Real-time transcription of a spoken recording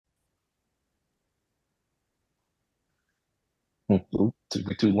Ooh, took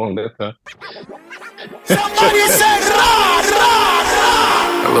me too long that time. Somebody say rah, rah,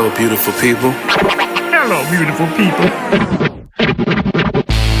 rah. Hello, beautiful people. Hello, beautiful people.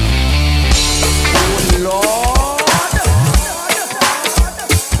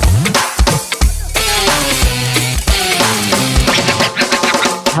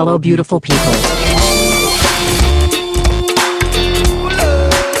 Hello, beautiful people.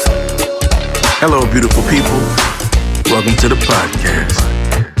 Hello, beautiful people. Welcome to the podcast.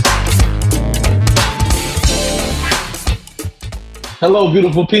 Hello,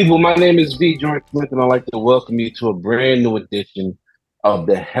 beautiful people. My name is V. George Smith, and I'd like to welcome you to a brand new edition of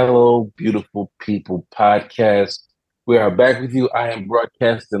the Hello, Beautiful People podcast. We are back with you. I am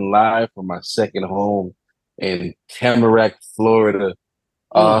broadcasting live from my second home in Tamarack, Florida.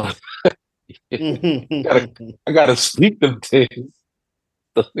 I gotta sleep them days.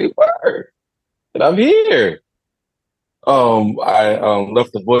 They were. And I'm here. I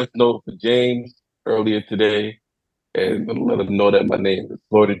left a voice note for James earlier today and let him know that my name is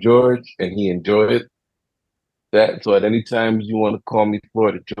Florida George and he enjoyed that. So at any time you want to call me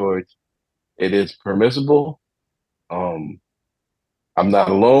Florida George, it is permissible. I'm not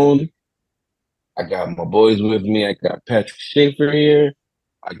alone. I got my boys with me. I got Patrick Schaefer here.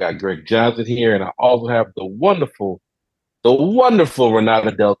 I got Greg Johnson here, and I also have the wonderful Renata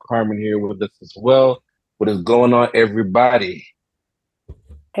Del Carmen here with us as well. What is going on, everybody?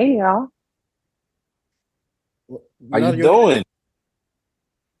 Hey, y'all. How you doing?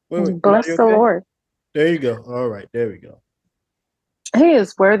 Bless the Lord. There you go. All right. There we go. He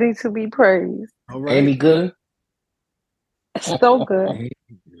is worthy to be praised. All right. Ain't he good? So good.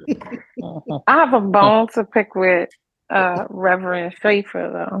 I have a bone to pick with Reverend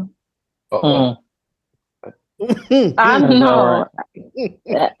Schaefer, though. I know.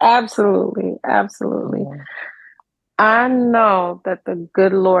 Absolutely. Absolutely. I know that the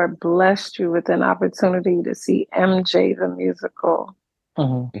good Lord blessed you with an opportunity to see MJ the musical.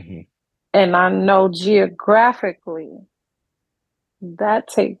 And I know geographically that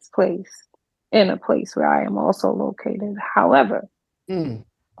takes place in a place where I am also located. However,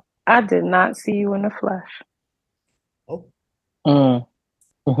 I did not see you in the flesh.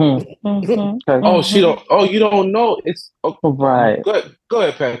 Oh, she don't. Oh, you don't know. It's right. Go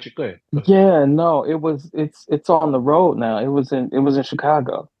ahead, Patrick. Go ahead. Yeah, no, it's on the road now. It was in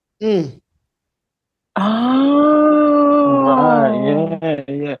Chicago. Oh, right.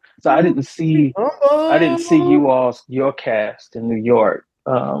 Yeah. So I didn't see you your cast in New York.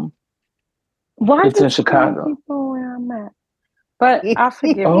 Why it's in Chicago. People where I'm at? But I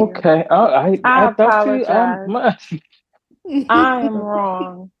forgive you. Okay. I apologize. I am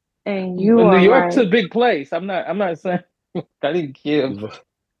wrong, and you are New York's right. a big place. I'm not saying I didn't give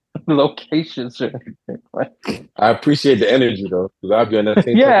locations or anything. I appreciate the energy though, because I'll be on that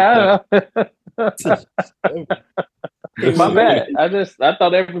same. Yeah. My bad. I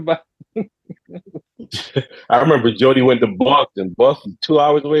thought everybody. I remember Jody went to Boston. Boston, 2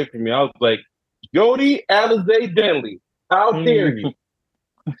 hours away from me. I was like, Jody Alizé Denley, how dare you?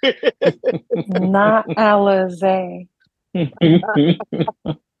 Not Alizé.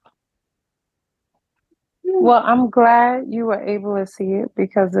 Well, I'm glad you were able to see it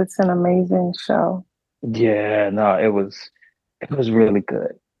because it's an amazing show. Yeah, no, it was really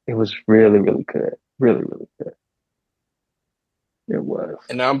good. It was really, really good. Really, really good. It was.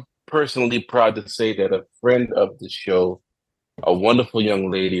 And I'm personally proud to say that a friend of the show, a wonderful young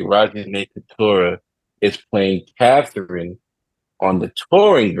lady, Rajane Katura, is playing Catherine on the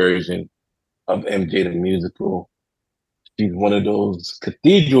touring version of MJ the Musical. She's one of those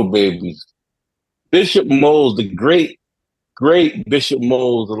cathedral babies. Bishop Moles, the great Bishop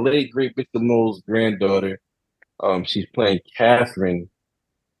Moles, the late great Bishop Moles' granddaughter. She's playing Catherine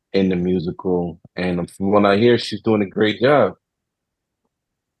in the musical, and from what I hear, she's doing a great job.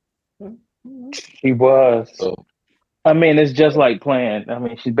 She was. So, I mean, it's just like playing. I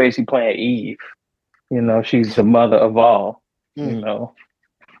mean, she's basically playing Eve. You know, she's the mother of all. You know,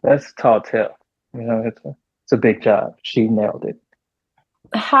 that's tall tale. You know, it's a big job. She nailed it.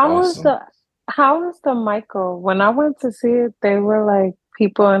 How was the Michael? When I went to see it, there were like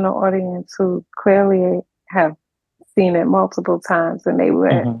people in the audience who clearly have seen it multiple times, and they were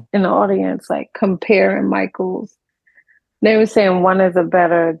in the audience like comparing Michael's. They were saying one is a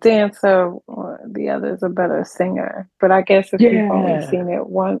better dancer or the other is a better singer. But I guess if you've only seen it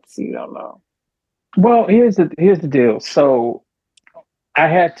once, you don't know. Well, here's the deal. So I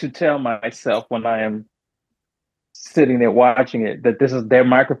had to tell myself when I am sitting there watching it that their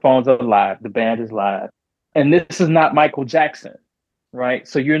microphones are live, the band is live, and this is not Michael Jackson, right?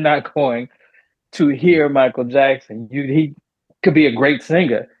 So you're not going to hear Michael Jackson. could be a great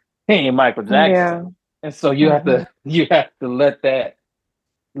singer. He ain't Michael Jackson. Yeah. And so you have to let that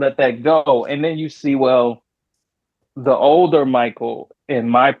go. And then you see, well, the older Michael in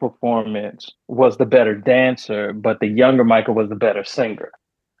my performance was the better dancer, but the younger Michael was the better singer.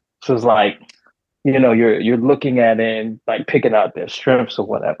 So it's like, you're looking at it and like picking out their strengths or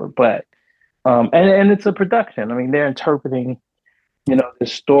whatever. But and it's a production. I mean, they're interpreting, the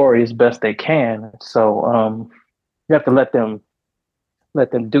story as best they can. So you have to let them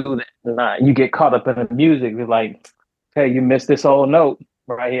do that. Not you get caught up in the music. You're like, hey, you missed this whole note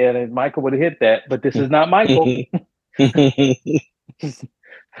right here, and Michael would have hit that, but this is not Michael. So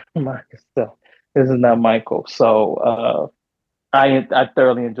this is not Michael. So I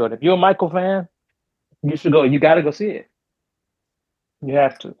thoroughly enjoyed it. If you're a Michael fan, you should go. You got to go see it. You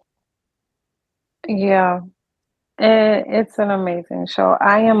have to. Yeah. It's an amazing show.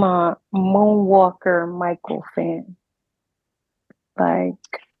 I am a Moonwalker Michael fan. Like,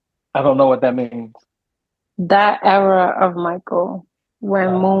 I don't know what that means. That era of Michael when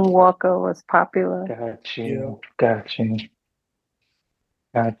Moonwalker was popular. Got you.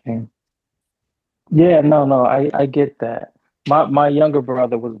 Yeah, no, I get that. My younger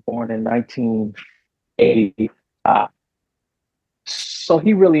brother was born in 1985. So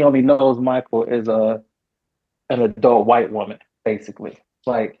he really only knows Michael as an adult white woman, basically.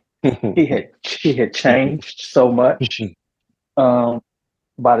 Like he had changed so much.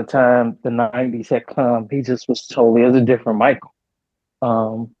 By the time the 90s had come, he just was totally as a different Michael.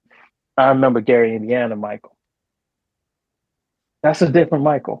 I remember Gary, Indiana Michael. That's a different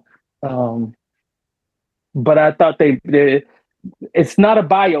Michael. But I thought it's not a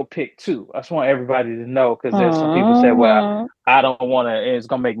biopic too. I just want everybody to know, because there's some people say, well, I don't want to, it's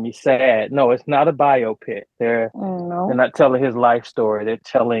going to make me sad. No, it's not a biopic. They're not telling his life story. They're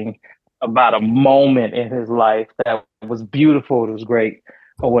telling about a moment in his life that was beautiful, it was great,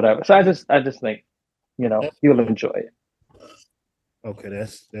 or whatever. So I just think, you'll enjoy it. Okay,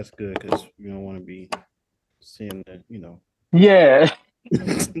 that's good, because you don't want to be seeing that, Yeah.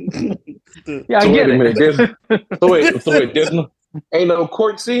 Yeah, I get it. So wait, there's ain't no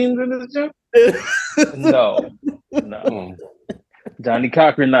court scenes in this job? No. Johnny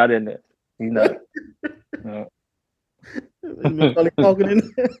Cochran not in it. He's not. No.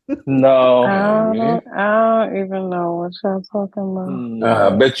 No. I don't even know what y'all talking about.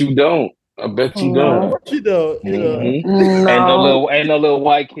 I bet you don't. You don't. Ain't no little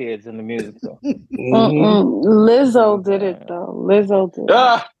white kids in the music. So. Lizzo did it though. Lizzo did it.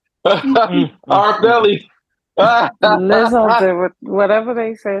 R. Belly. Lizzo did whatever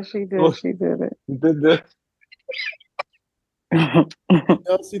they said she did. She did it.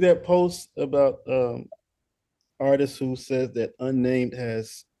 Y'all see that post about artist who says that Unnamed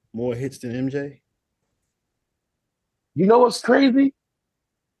has more hits than MJ? You know what's crazy?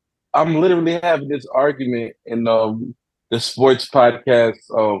 I'm literally having this argument in the sports podcast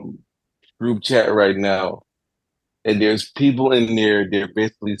group chat right now, and there's people in there. They're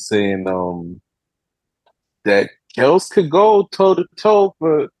basically saying that Kels could go toe to toe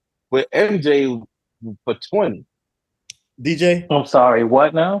with MJ for 20. DJ, I'm sorry.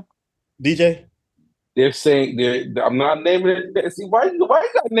 What now? DJ. They're saying I'm not naming it. See, why you got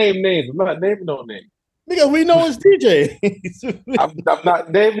to name names? I'm not naming no names. Because we know it's DJ. I'm not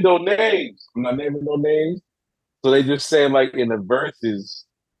naming no names. So they just saying, like, in the verses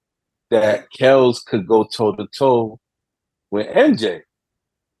that Kels could go toe to toe with MJ,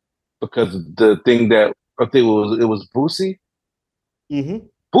 because the thing that I think it was Boosie. Mm-hmm.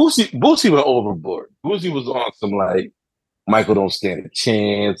 Boosie went overboard. Boosie was on some like Michael don't stand a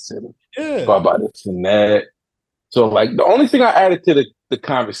chance and blah blah this and that. So like the only thing I added to the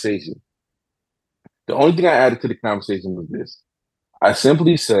conversation. The only thing I added to the conversation was this. I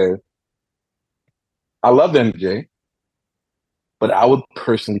simply said, I love MJ, but I would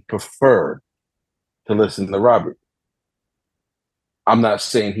personally prefer to listen to Robert. I'm not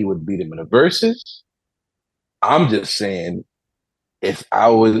saying he would beat him in the verses. I'm just saying if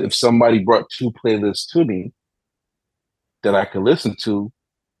somebody brought two playlists to me that I could listen to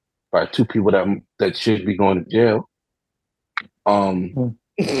by two people that should be going to jail, I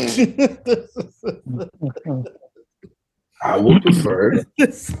would prefer.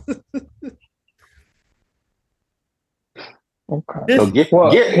 Okay. So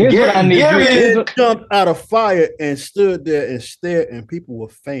Gary jumped out of fire and stood there and stared, and people were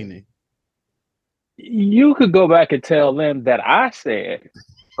fainting. You could go back and tell them that I said,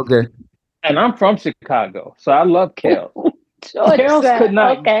 okay. And I'm from Chicago, so I love Kels. Kels could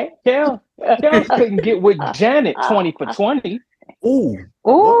not. Okay. Kels couldn't get with Janet 20 for 20. Ooh.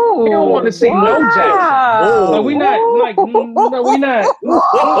 Ooh, He don't want to see no Jackson. wow. Like we not like no, we not.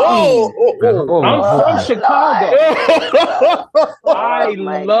 I'm from Chicago. I Oh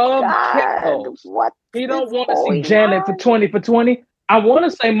my love God. Kel. What He is don't want to see going Janet for on? 20 for 20. I want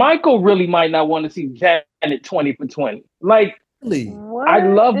to say Michael really might not want to see Janet 20 for 20. Like, Really? What I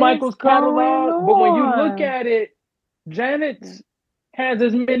love is Michael's catalog, going but when you look on? at it, Janet has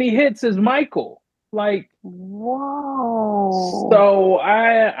as many hits as Michael. Like, Whoa. so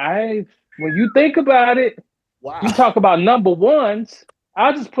I when you think about it, Wow. you talk about number ones.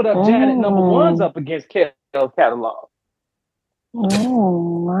 I'll just put up Janet number ones up against Kel's catalog.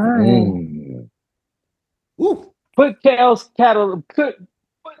 Oh my. Mm. Ooh. Put Kel's catalog. Put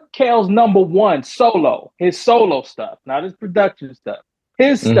Kel's number one solo, his solo stuff, not his production stuff.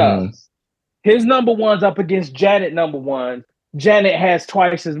 His stuff. His number ones up against Janet number ones. Janet has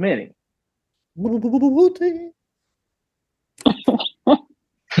twice as many.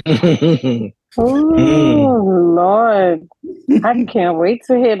 Oh Lord. I can't wait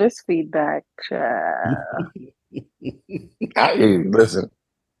to hear this feedback. Child. Listen,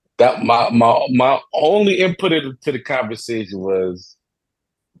 that my only input into the conversation was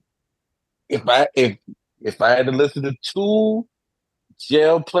if I had to listen to two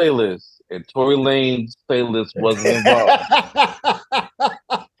jail playlists and Tory Lane's playlist wasn't involved.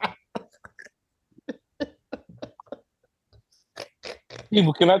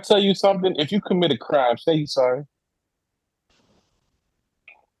 People, can I tell you something? If you commit a crime, say you're sorry.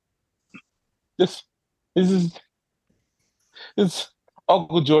 This is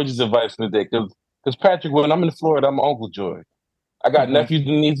Uncle George's advice for the day. Because Patrick, when I'm in Florida, I'm Uncle George. I got nephews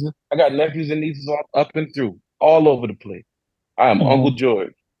and nieces. I got nephews and nieces up and through, all over the place. I am Uncle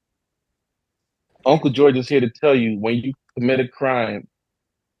George. Uncle George is here to tell you when you commit a crime,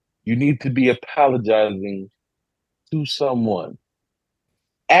 you need to be apologizing to someone.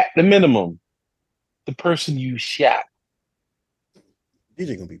 At the minimum, the person you shot.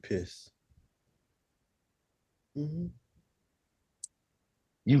 DJ gonna be pissed. Mm-hmm.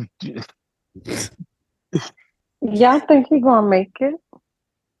 Y'all think he gonna make it?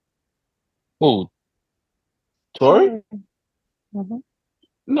 Who? Tory? Mm-hmm.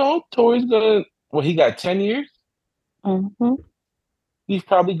 No, Tory's gonna. Well, he got 10 years. Mm-hmm. He's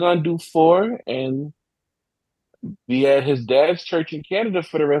probably gonna do 4 and be at his dad's church in Canada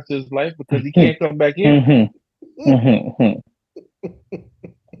for the rest of his life because he can't come back here. Uh-huh.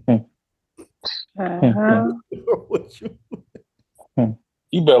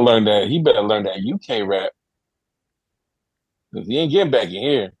 He better learn that. He better learn that UK rap. Cause he ain't getting back in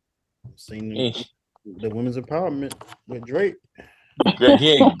here. Seen the women's empowerment with Drake. Greg,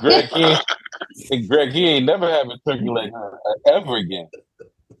 he ain't never having turkey leg ever again.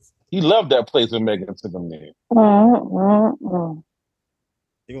 He loved that place when Megan took him there.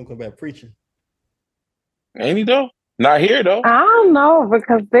 He gonna come back preaching. Ain't he though? Not here though. I don't know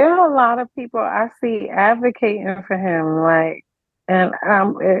because there are a lot of people I see advocating for him, like, and I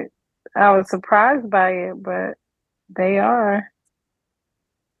was surprised by it, but they are.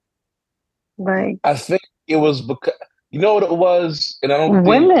 Like, I think it was because you know what it was, and I don't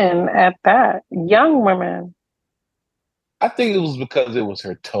women at that, young women. I think it was because it was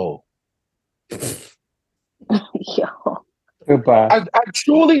her toe. Yo. Goodbye. I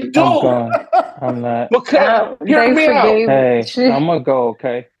truly do. I'm gone. I'm not. Because hear me out. Hey, I'm gonna go.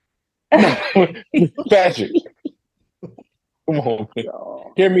 Okay. Patrick, come on.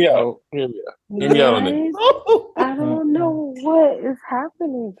 Hear me out. Hear me out. Hear me out on this. I don't know what is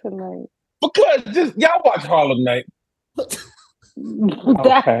happening tonight. Because just y'all watch Harlem Night.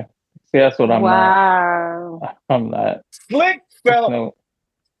 Okay. See, that's what I'm not. I'm not. Slick felt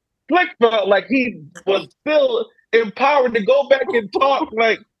like he was still empowered to go back and talk.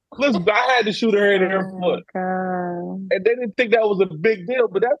 Like, listen, I had to shoot her in her foot. God. And they didn't think that was a big deal,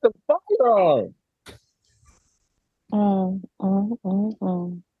 but that's a firearm.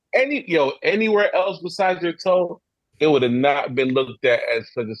 Anywhere else besides your toe, it would have not been looked at as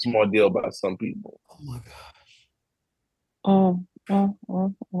such a small deal by some people. Oh my gosh.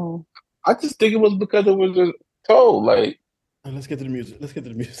 I just think it was because it was a toe. Like, let's get to the music.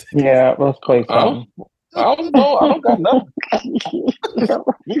 Yeah, let's play something. I don't know. I don't got nothing.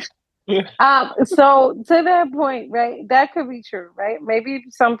 So to that point, right? That could be true, right? Maybe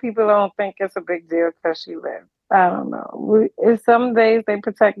some people don't think it's a big deal because she lived. I don't know. Some days they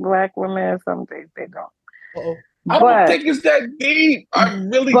protect Black women, and some days they don't. I don't think it's that deep. I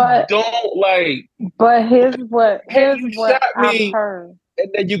really don't like. But here's what shot me, I've heard. And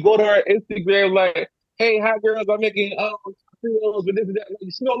then you go to her Instagram like, "Hey, hi girls, I'm making videos with this and that."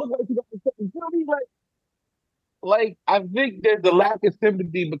 Like, she don't look like she got something. You know what I mean? Like, like I think there's a lack of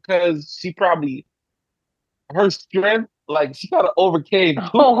sympathy because she probably her strength, like she kind of overcame too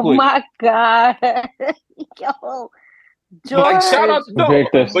Oh quick. my God. Yo, Like shout George. out, no,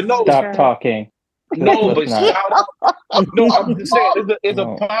 Victor, Oh but no, my stop God. talking. no, Let's but not. shout out. No, I'm just saying it's a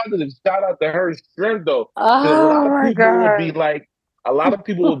No. positive shout out to her strength though, because a Oh lot of my people will be God. like, a lot of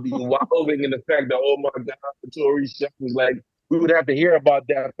people would be wallowing in the fact that oh my God, Tori Shelby was like we would have to hear about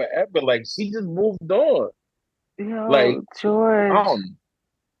that forever. Like she just moved on. Like Yo, I George. don't.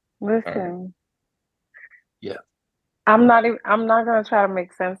 All right, Listen, yeah, I'm not gonna try to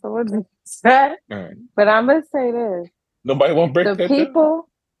make sense of what you said, all right. but I'm gonna say this. Nobody want to break The that down. people,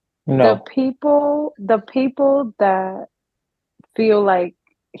 No. the people that feel like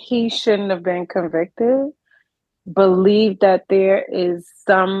he shouldn't have been convicted believe that there is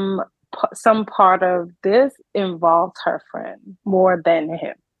some part of this involves her friend more than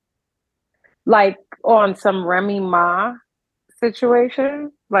him. Like on some Remy Ma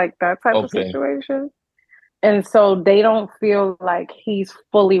situation, like that type of Okay, situation. And so they don't feel like he's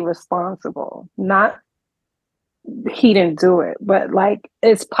fully responsible. Not he didn't do it, but like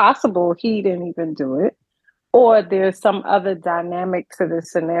it's possible he didn't even do it. Or there's some other dynamic to the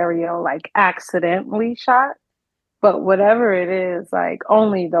scenario, like accidentally shot. But whatever it is, like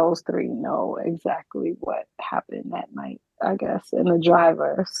only those three know exactly what happened that night, I guess, and the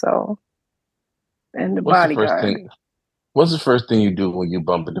driver, so and the what's the first bodyguard. thing? What's the first thing you do when you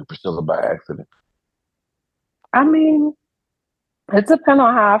bump into Priscilla by accident? I mean, it depends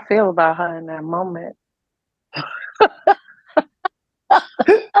on how I feel about her in that moment.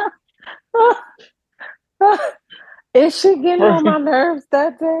 Is she getting on my nerves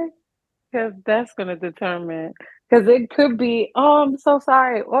that day? Because that's going to determine. Because it could be, oh, I'm so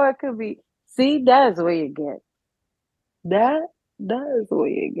sorry. Or it could be, see, that's where you get. That is where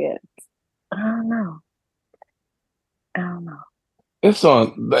you get. I don't know. I don't know. It's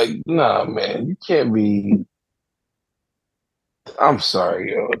on like nah, man. You can't be. I'm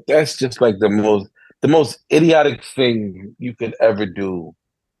sorry, yo. That's just like the most idiotic thing you could ever do.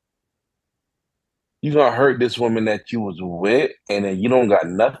 You gonna hurt this woman that you was with, and then you don't got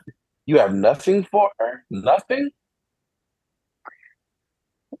nothing. You have nothing for her, nothing.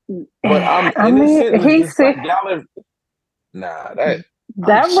 But I'm I mean, innocent. It's he just like said y'all are. Nah, that. I'm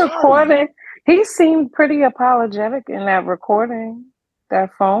that sorry. recording, he seemed pretty apologetic in that recording,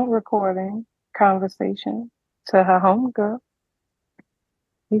 that phone recording conversation to her homegirl.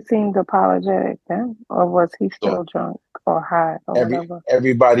 He seemed apologetic then, or was he So still drunk or high or whatever?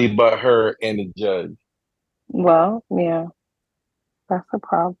 everybody but her and the judge. Well, yeah, that's a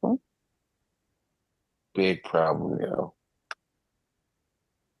problem. Big problem, yo.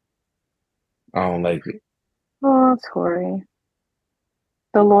 I don't like it. Oh, Tori,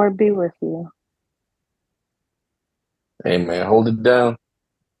 the Lord be with you. Hey man, hold it down.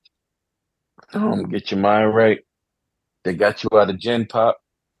 Get your mind right. They got you out of Gen Pop.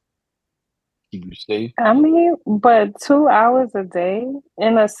 Keep you safe. I mean, but 2 hours a day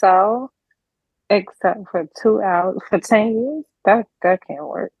in a cell, except for 2 hours for 10 years, that can't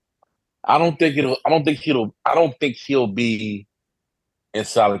work. I don't think it'll. I don't think he'll. I don't think he'll be in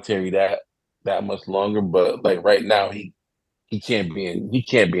solitary that much longer. But like right now, he can't be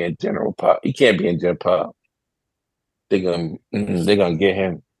in General Pop. He can't be in Gen Pop. They're gonna get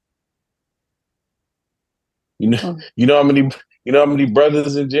him. You know Mm. you know how many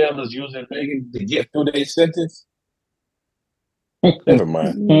brothers in jail is using Megan to get through their sentence. Never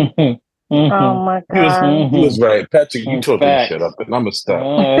mind. Mm. Oh my He was God. he was right, Patrick. You told me to shut up, Facts. and I'm gonna stop.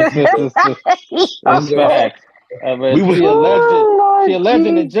 It's facts. We But would she a legend. Oh She a Lord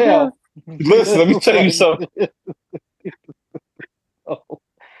legend in Jesus. jail. listen. Let me tell you something.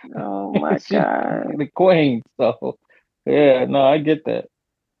 Oh my She God. the queen. So yeah, no, I get that.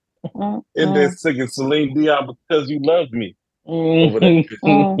 In there Mm-mm. singing Celine Dion because you loved me over that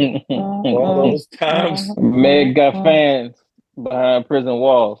Mm, all mm, those times. Meg got mm. fans behind prison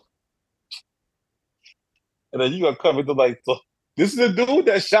walls. And then you gonna come into like, so this is the dude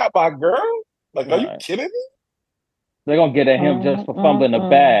that shot my girl? Like, are you Right. kidding me? They're gonna get at him just for fumbling the Mm.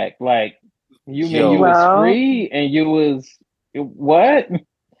 bag. Like, you mean you Yo, was Well, free and you was what?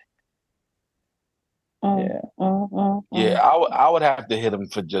 Yeah. yeah, I would have to hit him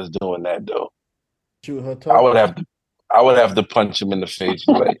for just doing that though. Shoot her I toe. would have to I would have to punch him in the face.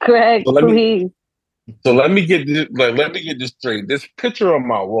 Like, Greg, so please. let me get this let me get this straight. This picture on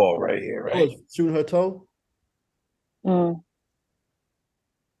my wall right here, right? Oh, shoot her toe. Mm.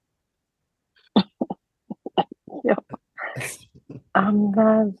 Yo, I'm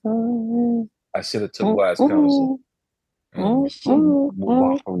not sorry. I should have took wise counsel. Mm, Move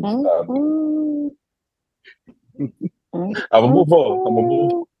on from the topic. I'm gonna move on. I'm gonna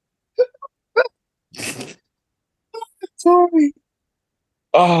move on. Sorry.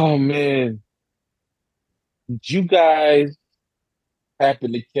 Oh man, did you guys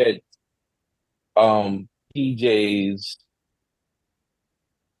happen to catch PJ's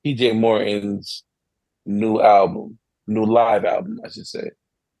PJ Morton's new album, new live album, I should say.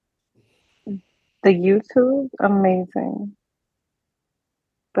 The YouTube, amazing.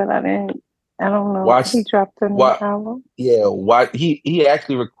 But I don't know. Watch He dropped a new what album. yeah, what he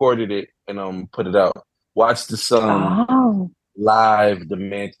actually recorded it and put it out. Watch the Sun Oh, live the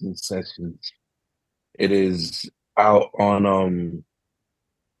Manson sessions. It is out on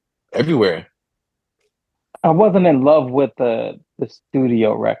everywhere. I wasn't in love with the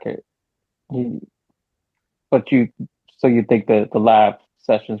studio record. You- But so you think the live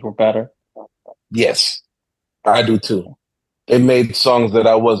sessions were better? Yes, I do too. It made songs that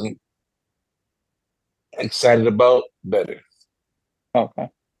I wasn't excited about better. Okay.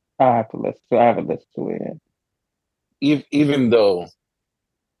 I have to listen to I haven't listened to it yet. Even though,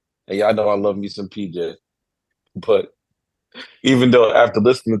 and y'all know I love me some PJ, but even though after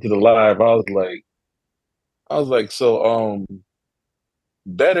listening to the live, I was like, so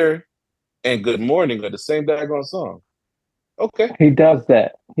better and good morning are the same daggone song. Okay. He does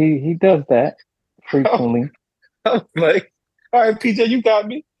that. He does that frequently. I was like, all right, PJ, you got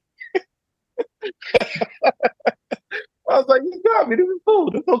me. I was like, you got me. This is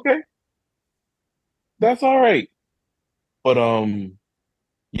cool. That's okay. That's all right. But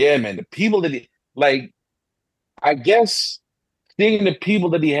yeah, man, the people that like, I guess seeing the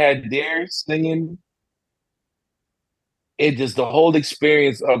people that he had there singing, it just the whole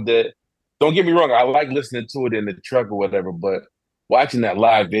experience of the. Don't get me wrong, I like listening to it in the truck or whatever, but watching that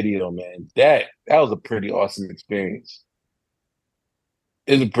live video, man, that was a pretty awesome experience.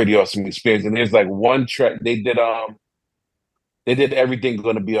 It was a pretty awesome experience, and there's like one track they did everything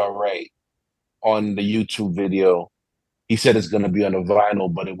gonna be all right on the YouTube video. He said it's gonna be on a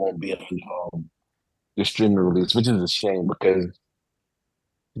vinyl, but it won't be on the streaming release, which is a shame because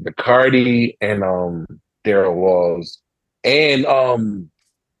Bacardi and Daryl Walls and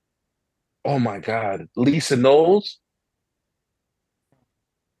oh my God, Lisa Knowles,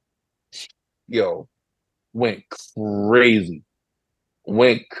 yo, went crazy.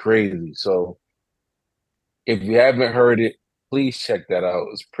 Went crazy. So if you haven't heard it, please check that out.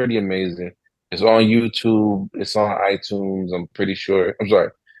 It's pretty amazing. It's on YouTube, it's on iTunes, I'm pretty sure. I'm sorry,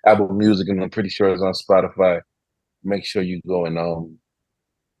 Apple Music, and I'm pretty sure it's on Spotify. Make sure you go and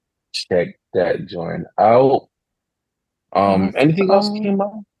check that joint out. Anything else came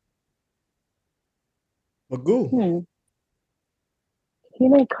out? Magoo. He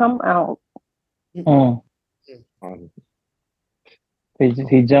didn't come out. Mm.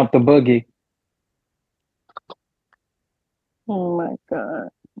 He jumped the boogie. Oh my God.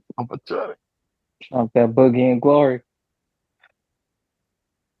 I'm gonna try it. Jumped that boogie in glory.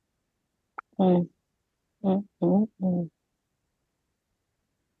 Mm, mm, mm, mm.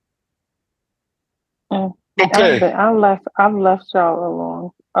 Mm. Okay. I've left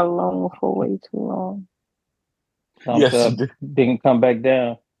y'all alone for way too long. Jumped Yes, you up, did. didn't come back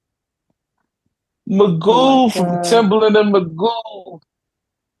down. Magoo Oh my from God. Timberland and Magoo.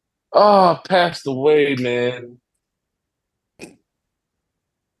 Oh, passed away, man.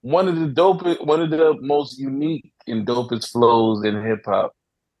 One of the most unique and dopest flows in hip hop.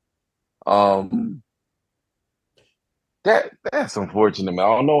 Um, that's unfortunate, man. I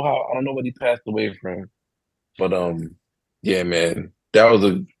don't know what he passed away from, but yeah, man, that was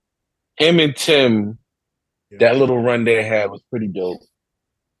him and Tim. That little run they had was pretty dope.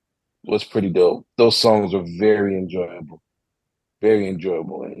 Was pretty dope. Those songs were very enjoyable,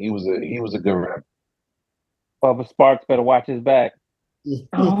 and he was a good rapper. Bubba Sparks better watch his back.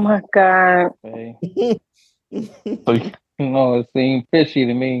 Oh my God. Okay. So It seemed fishy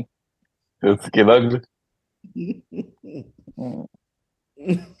to me. it's get ugly. Mm.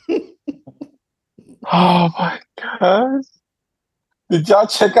 Oh my gosh. Did y'all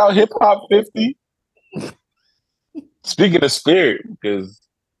check out Hip Hop 50? Speaking of spirit, because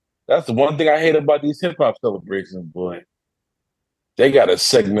that's the one thing I hate about these hip hop celebrations, boy. They got a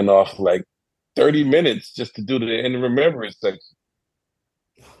segment off like 30 minutes just to do the in remembrance section.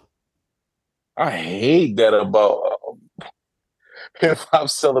 I hate that about hip hop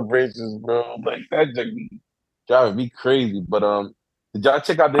celebrations, bro. Like that just be driving me crazy. But did y'all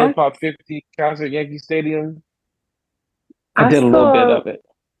check out the Hip Hop 50 concert at Yankee Stadium? I did a little bit saw of it.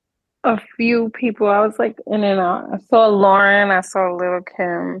 a few people. I was like in and out. I saw Lauren. I saw Lil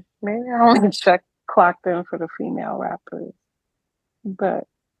Kim. Maybe I only clocked in for the female rappers. But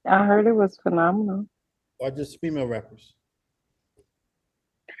I heard it was phenomenal. or just female rappers?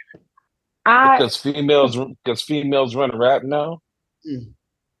 Because females run rap now. Mm.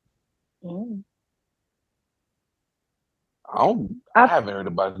 I haven't heard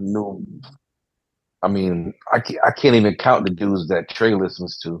about new. I mean, I can't even count the dudes that Trey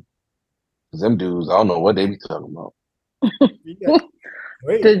listens to. 'Cause them dudes, I don't know what they be talking about.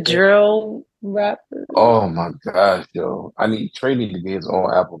 The drill rappers. Oh my gosh, yo! Trey need to get his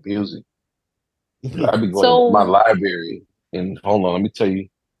own Apple Music. I be going to my library and hold on, let me tell you.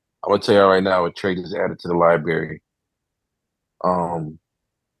 I'm gonna tell you right now what Trey just added to the library.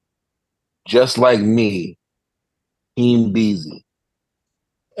 Just like me, Team Beezy.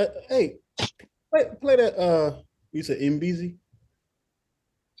 Hey, play that. You said MBZ?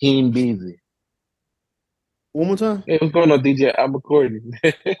 Team Beezy. One more time. Hey, what's going on, DJ? I'm recording.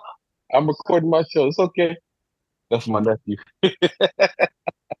 I'm recording my show. It's okay. That's my nephew.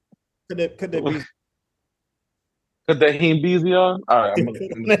 Could that be? Put that Team Beezy on. All right, I'm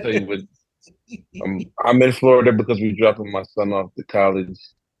gonna tell you what. I'm in Florida because we're dropping my son off to college.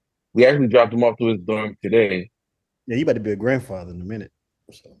 We actually dropped him off to his dorm today. Yeah, you about to be a grandfather in a minute.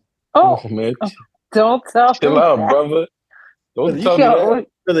 So. Oh man, don't tell chill him out, that. brother. Don't tell me that.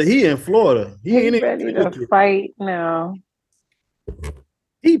 Brother, he in Florida. He ain't ready to fight now.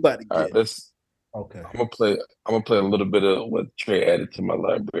 He about to get. All right, okay. I'm gonna play a little bit of what Trey added to my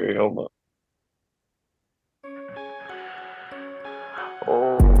library. Hold on.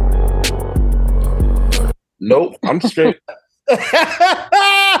 Oh. Nope, I'm straight. I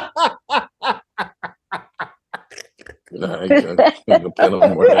can't play no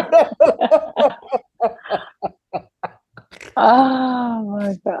more. Oh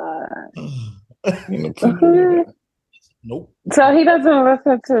my god. Nope. So he doesn't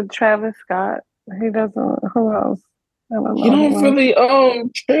listen to Travis Scott. He doesn't. Who else? I don't know. You don't really.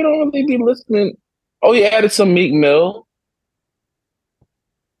 Trey don't really be listening. Oh, he added some Meek Mill.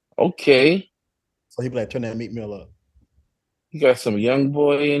 Okay. So he be like, turn that Meek Mill up. You got some Young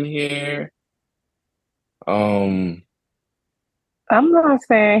Boy in here. I'm not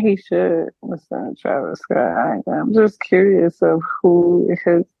saying he should listen to Travis Scott. I'm just curious of who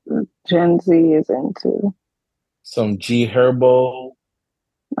his Gen Z is into. Some G Herbo.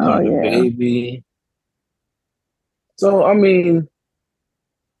 Oh yeah. Baby. So I mean,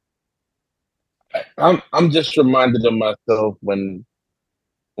 I'm just reminded of myself when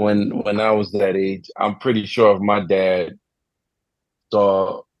I was that age. I'm pretty sure if my dad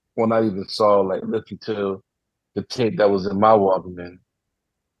saw, well, not even saw, like listened to the tape that was in my Walkman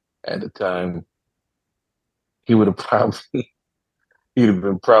at the time, he would have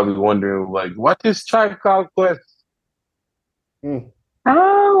been probably wondering, like, what this Tribe Called Quest? I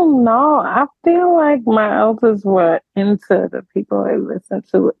don't know. I feel like my elders were into the people they listened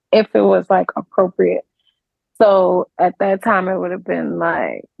to if it was like appropriate. So at that time, it would have been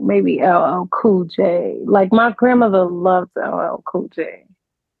like maybe LL Cool J. Like my grandmother loved LL Cool J.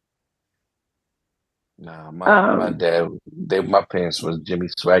 Nah, my dad, my parents was Jimmy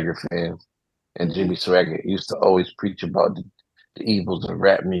Swagger fans, and Jimmy Swagger used to always preach about the evils of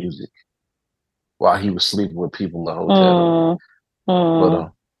rap music while he was sleeping with people in the hotel.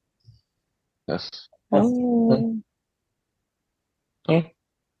 But that's Nope.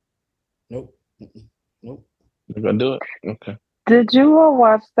 You're gonna do it? Okay. Did you all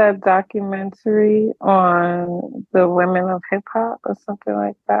watch that documentary on the women of hip hop or something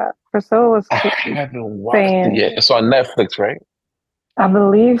like that? Priscilla was I haven't watched it yet. It's on Netflix, right? I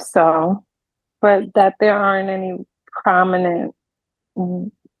believe so, but that there aren't any prominent,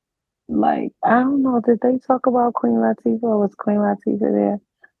 like, I don't know, did they talk about Queen Latifah or was Queen Latifah there?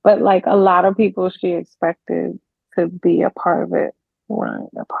 But like a lot of people she expected to be a part of it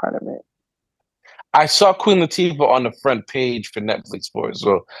weren't a part of it. I saw Queen Latifah on the front page for Netflix for it,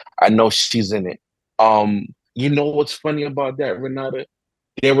 so I know she's in it. You know what's funny about that, Renata?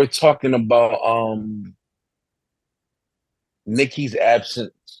 They were talking about Nicki's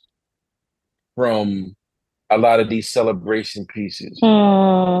absence from a lot of these celebration pieces.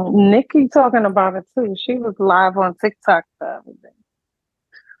 Nicki talking about it too. She was live on TikTok the other day.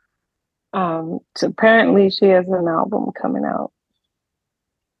 So apparently she has an album coming out.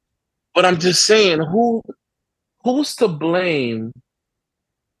 But I'm just saying, who's to blame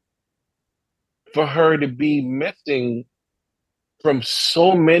for her to be missing from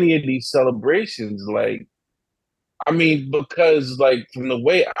so many of these celebrations? Like, I mean, because like from the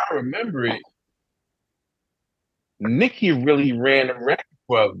way I remember it, Nicki really ran around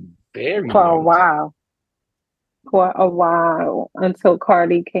for a very long while. For a while until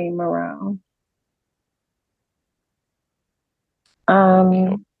Cardi came around.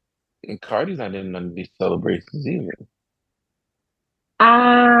 And Cardi's not in none of these celebrations either.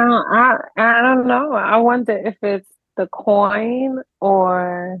 I don't know. I wonder if it's the coin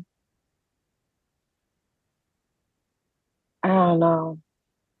or I don't know.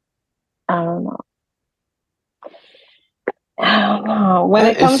 I don't know. I don't know. When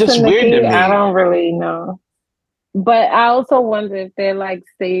it It's comes to just weird to Nikki, I me. don't really know. But I also wonder if they're like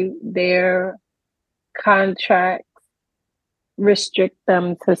say their contracts restrict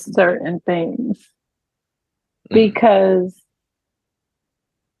them to certain things. Because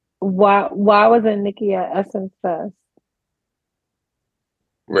why wasn't Nikki at Essence Fest?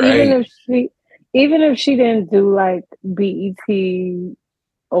 Right. Even if she didn't do like BET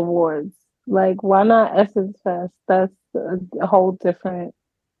awards, like why not Essence Fest? That's a whole different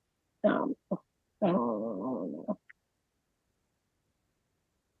I don't know.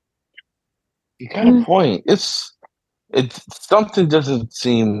 You got a point. It's something doesn't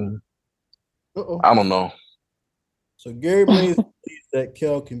seem. Uh-oh. I don't know. So Gary Mays believes that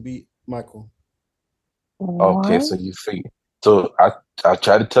Kel can beat Michael. Okay, What? so you figure. So I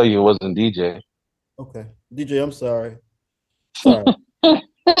tried to tell you it wasn't DJ. Okay, DJ, I'm sorry. Sorry. I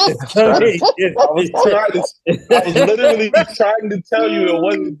was literally trying to tell you it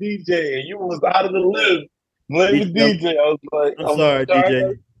wasn't DJ, and you was out of the list. Blame DJ. I was like, I'm sorry,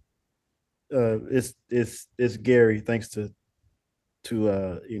 DJ. It's Gary. Thanks to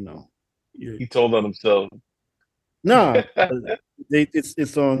He told on himself. No,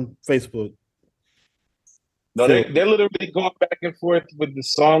 it's on Facebook. No, they're literally going back and forth with the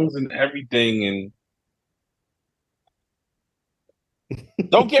songs and everything.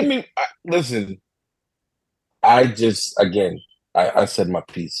 And don't get me. Listen, I said my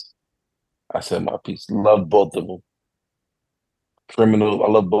piece. I said my piece. Love both of them. Criminal. I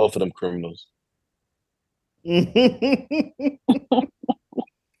love both of them criminals. Michael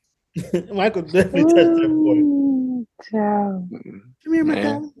definitely touched that boy. Child. Come here,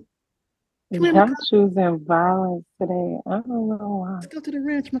 Michael. Y'all choosing violence today. I don't know why. Let's go to the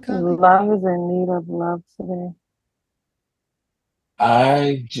ranch, Michael. Love is in need of love today.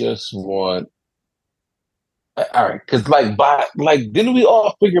 I just want. All right, because didn't we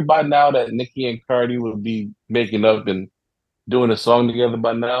all figure by now that Nicki and Cardi would be making up and doing a song together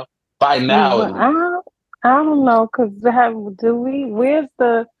by now? By now, Well, I don't know, because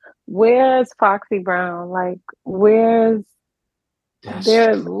where's Foxy Brown? Like, where's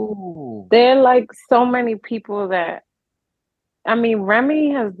there are like so many people that I mean,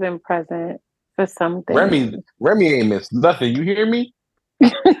 Remy has been present for something. Remy ain't missed nothing. You hear me?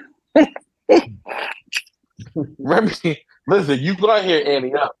 Remy, listen, you go out here,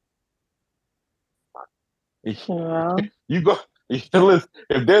 Annie up. Yeah. You go listen,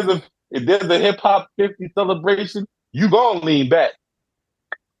 if there's a hip hop 50 celebration, you gonna lean back.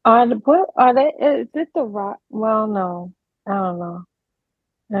 Is it the rock? Well, no. I don't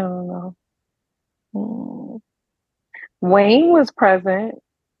know. Wayne was present.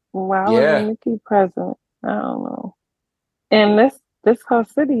 Why wasn't Nicki present? I don't know. And this her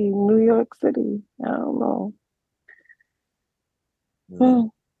city, New York City. I don't know.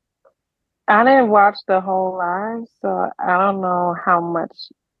 I didn't watch the whole live, so I don't know how much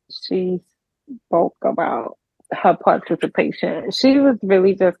she spoke about her participation. She was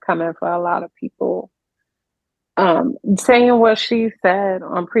really just coming for a lot of people, saying what she said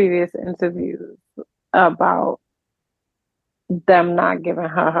on previous interviews about them not giving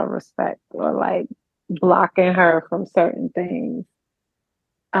her respect or like blocking her from certain things.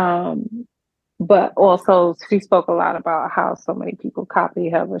 But also she spoke a lot about how so many people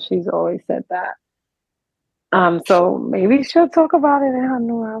copy her, but she's always said that. So maybe she'll talk about it in her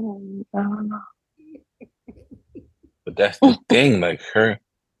new album. I don't know. But that's the thing, like her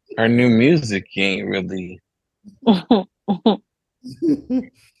new music ain't really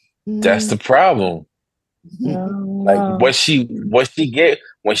that's the problem. Like what she gave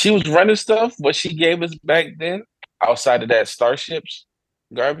when she was running stuff, what she gave us back then, outside of that Starships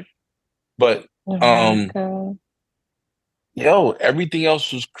garbage. But everything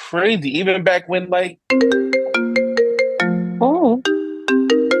else was crazy. Even back when like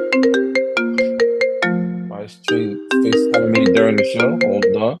my street FaceTiming me during the show. Hold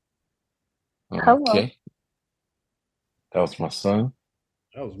on. Okay. That was my son.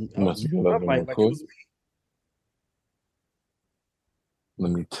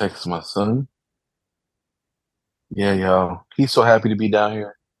 Let me text my son. Yeah, y'all. He's so happy to be down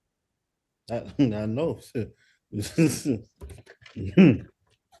here. I know. He's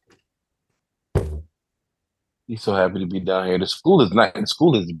so happy to be down here. The school is nice. The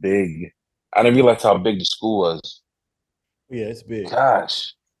school is big. I didn't realize how big the school was. Yeah, it's big.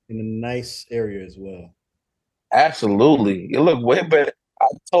 Gosh. in a nice area as well. Absolutely. It looked way better. I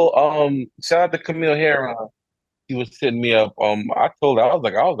told shout out to Camille Hera. He was setting me up. I told her,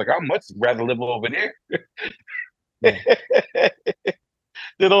 I'd much rather live over there Yeah,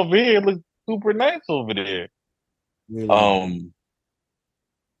 than over here. It looks super nice over there. really nice. Um,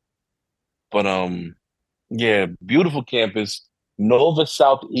 but yeah, beautiful campus. Nova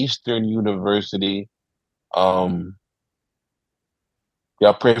Southeastern University. Um,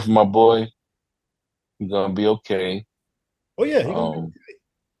 y'all pray for my boy. He's gonna be okay. Oh yeah, he gonna Um,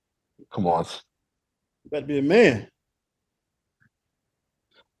 come on. better be a man.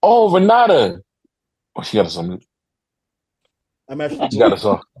 Oh, Renata. Oh, she got us on. I'm actually She got going us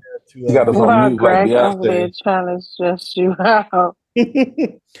on. to. She got us on While mute like Greg over there Beyonce. trying to stress you out.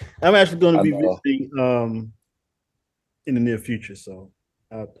 I'm actually going to I be know. visiting in the near future, so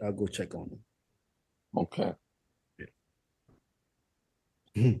I'll go check on Okay.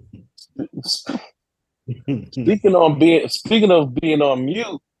 him. Speaking of being on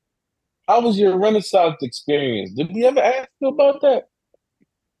mute, how was your Renaissance experience? Did we ever ask you about that?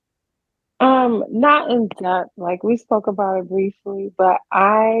 Not in depth. Like we spoke about it briefly, but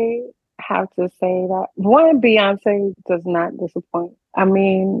I have to say that one, Beyonce does not disappoint. I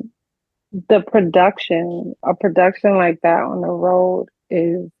mean, the production, a production like that on the road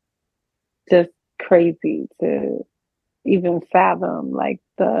is just crazy to even fathom. Like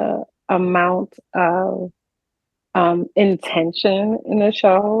the amount of intention in the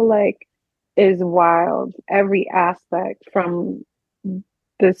show, like, is wild. Every aspect from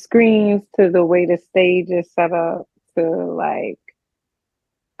the screens to the way the stage is set up to like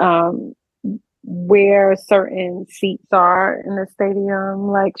um where certain seats are in the stadium.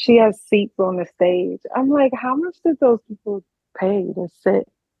 Like she has seats on the stage. I'm like, how much did those people pay to sit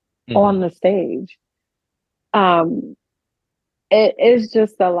on the stage? Um it is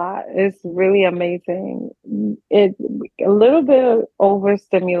just a lot. It's really amazing. It a little bit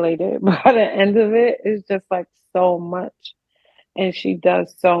overstimulated by the end of it. It's just like so much. And she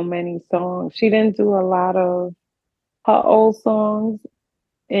does so many songs. She didn't do a lot of her old songs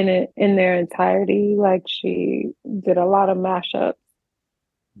in their entirety. Like she did a lot of mashups,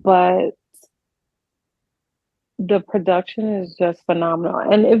 but the production is just phenomenal.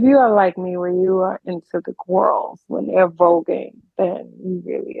 And if you are like me, where you are into the girls when they're voguing, then you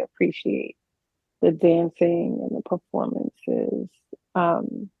really appreciate the dancing and the performances.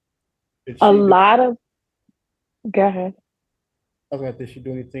 Did A she do, lot of go ahead. I was like, did she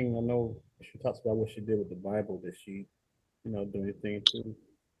do anything? I know she talks about what she did with the Bible. Did she, do anything too?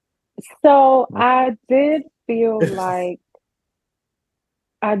 So I did feel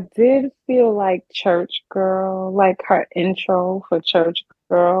like Church Girl, like her intro for Church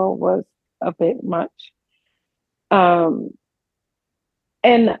Girl was a bit much. Um,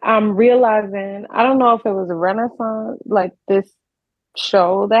 and I'm realizing, I don't know if it was a Renaissance, like this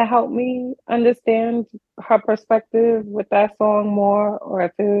show that helped me understand her perspective with that song more, or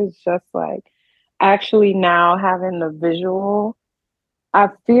if it was just like actually now having the visual. I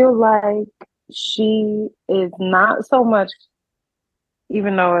feel like she is not so much,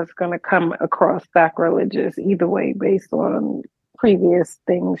 even though it's going to come across sacrilegious either way based on previous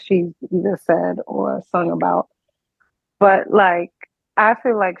things she's either said or sung about. But like, I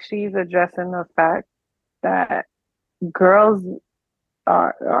feel like she's addressing the fact that girls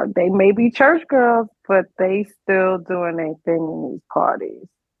they may be church girls, but they still doing their thing in these parties.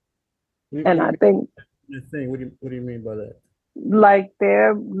 What And do I you think mean? What do you mean by that? like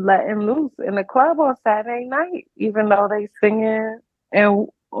they're letting loose in the club on Saturday night, even though they singing and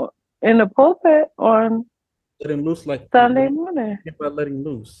in the pulpit on Letting loose, like what do Sunday you morning, mean by letting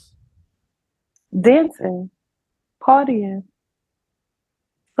loose? dancing, partying.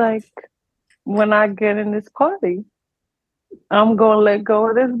 Like when I get in this party, I'm gonna let go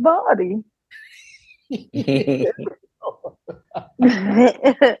of this body.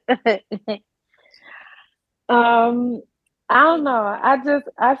 um, I don't know.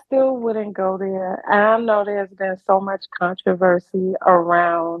 I still wouldn't go there. And I know there's been so much controversy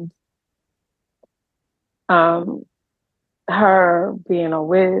around um her being a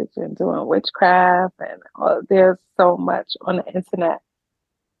witch and doing witchcraft, and there's so much on the internet.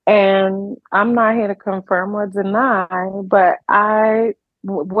 And I'm not here to confirm or deny, but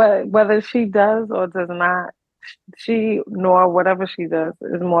whether she does or does not, she nor whatever she does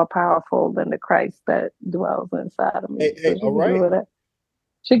is more powerful than the Christ that dwells inside of me. So Hey, all right.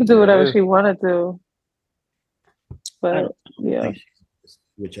 She can do There whatever it is. she want to do. I But don't yeah, think she's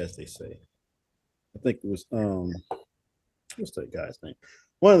which, as they say. I think it was what's that guy's name?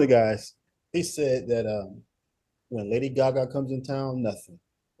 One of the guys. He said that when Lady Gaga comes in town, nothing.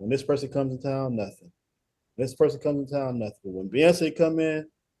 When this person comes in town, nothing. This person comes in town, nothing. But when Beyonce come in,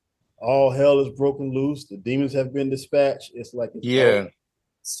 all hell is broken loose. The demons have been dispatched. It's like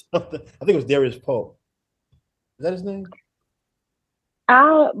something. I think it was Darius Poe. Is that his name?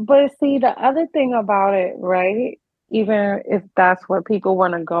 But see, the other thing about it, right? Even if that's what people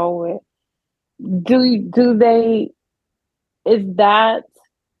want to go with, do they? Is that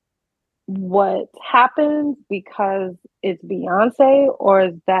what happens because it's Beyonce, or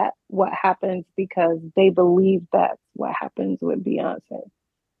is that what happens because they believe that's what happens with Beyonce?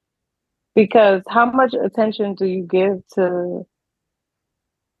 Because how much attention do you give to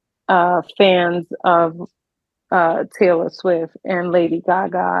fans of Taylor Swift and Lady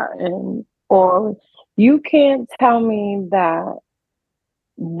Gaga or you can't tell me that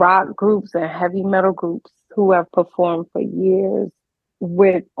rock groups and heavy metal groups who have performed for years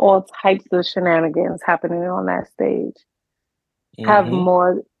with all types of shenanigans happening on that stage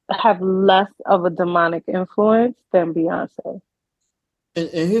have less of a demonic influence than Beyonce. And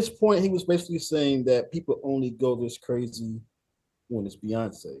his point, he was basically saying that people only go this crazy when it's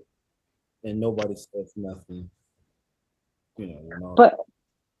Beyonce, and nobody says nothing. But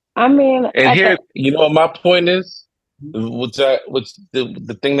I mean, and here, you know what my point is? What's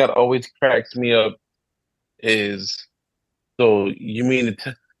the thing that always cracks me up is, so you mean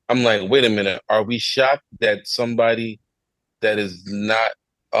I'm like, wait a minute, are we shocked that somebody that is not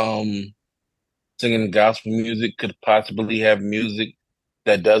singing gospel music could possibly have music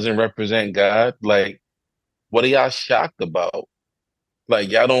that doesn't represent God? Like, what are y'all shocked about? Like,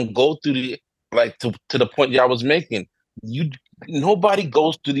 y'all don't go through to the point y'all was making. Nobody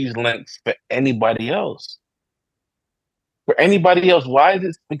goes through these lengths for anybody else. For anybody else, why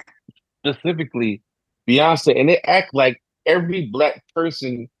is it specifically Beyonce? And they act like every Black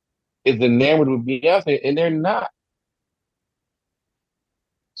person is enamored with Beyonce, and they're not.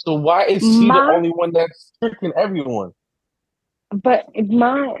 So why is she the only one that's tricking everyone? But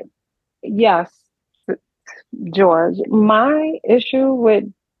yes, George, my issue with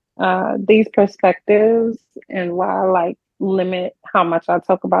these perspectives and why I limit how much I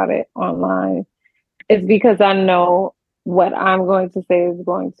talk about it online is because I know what I'm going to say is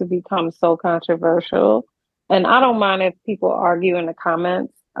going to become so controversial. And I don't mind if people argue in the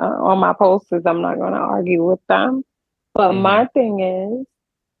comments on my posts, because I'm not going to argue with them. But my thing is,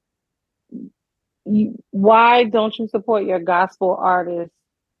 why don't you support your gospel artists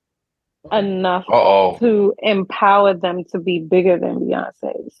enough to empower them to be bigger than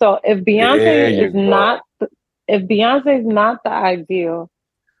Beyonce? So if Beyonce is not the ideal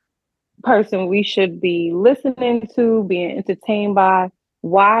person we should be listening to, being entertained by,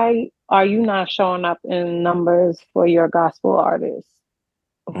 why are you not showing up in numbers for your gospel artists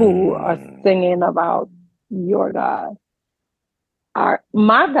who are singing about your God,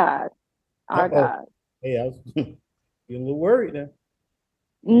 my God, our God? Hey, I was getting a little worried now.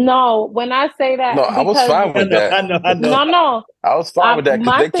 No, when I say that, no, I was fine with that. I know. No, I was fine with that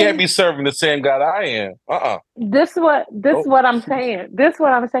because they can't be serving the same God I am. This what I'm saying. This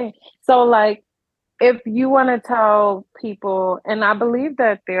what I'm saying. So, if you want to tell people, and I believe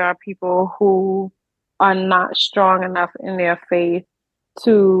that there are people who are not strong enough in their faith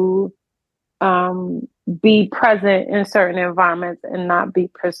to be present in certain environments and not be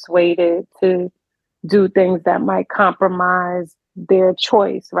persuaded to do things that might compromise their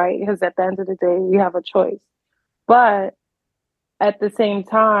choice, right? Because at the end of the day, we have a choice. But at the same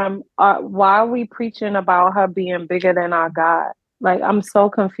time, why are we preaching about her being bigger than our God? I'm so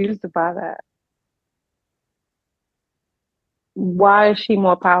confused by that. Why is she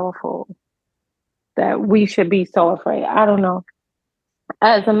more powerful that we should be so afraid? I don't know.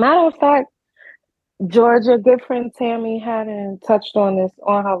 As a matter of fact, Georgia, good friend Tammy hadn't touched on this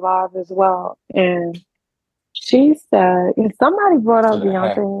on her live as well. And she said, and somebody brought up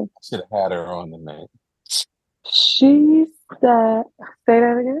Beyonce. Should have had her on the night. She said, say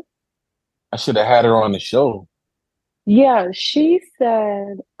that again? I should have had her on the show. Yeah, she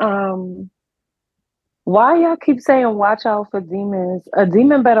said, why y'all keep saying watch out for demons? A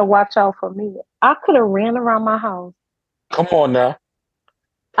demon better watch out for me. I could have ran around my house. Come on now.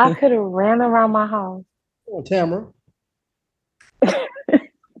 I could have ran around my house. Oh, Tamara.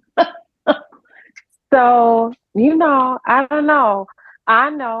 So, I don't know. I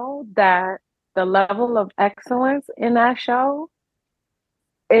know that the level of excellence in that show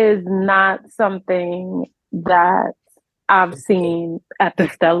is not something that I've seen at the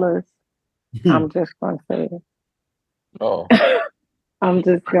Stellars. I'm just going to say it. Oh. I'm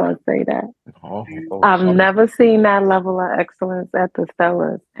just going to say that. Oh, I've never seen that level of excellence at the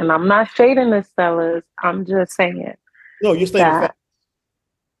Stellars. And I'm not shading the Stellars. I'm just saying. No, you're stating fact.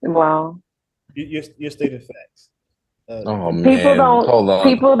 Wow. You're stating facts. Oh People man, don't. hold on,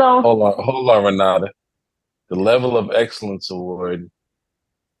 People don't. hold on, Renata. The level of excellence award.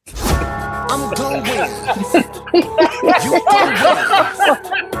 I'm gon' win. You gon' win.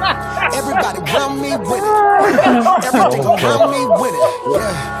 Everybody round me with it. Everything around me with it.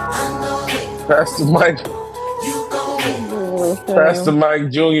 Yeah. Pastor Mike, Listen. Pastor Mike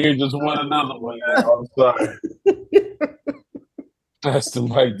Jr. just won another one. I'm sorry. Pastor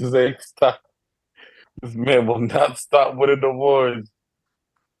Mike just ain't stop. This man will not stop winning awards.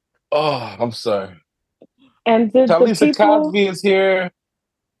 Oh, I'm sorry. And did the Talisa people? Cosby is here.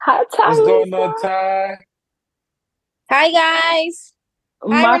 Hi, What's going on, Talisa. Ty? Hi guys.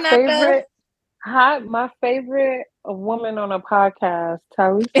 Hi, My Renata. favorite. Hi, my favorite woman on a podcast.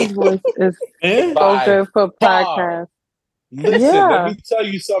 Talisa's voice is so By good for far. podcasts. Listen, let Yeah. me tell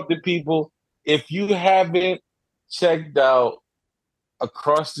you something, people. If you haven't checked out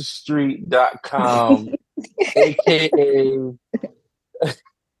acrossthestreet.com, aka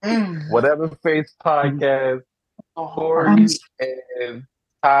Whatever Face Podcast, Corey and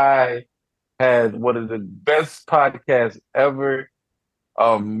Ty had one of the best podcasts ever.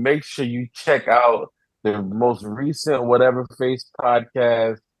 Make sure you check out the most recent Whatever Face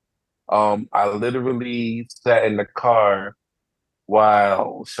podcast. I literally sat in the car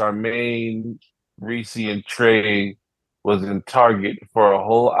while Charmaine, Reese, and Trey was in Target for a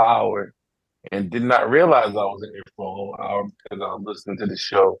whole hour and did not realize I was in there for a whole hour because I was listening to the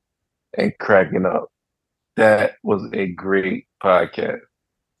show and cracking up. That was a great podcast.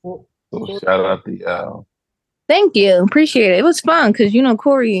 So shout out to y'all. Thank you. Appreciate it. It was fun because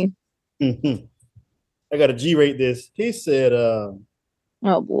Corey. I got to G-rate this. He said, oh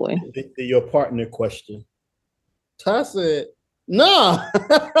boy. Your partner question. Ty said, nah.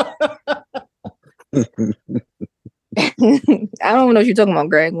 I don't know what you're talking about,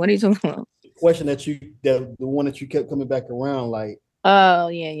 Greg. What are you talking about? The question the one that you kept coming back around, like. Oh,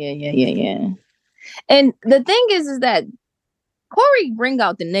 yeah. And the thing is that Corey bring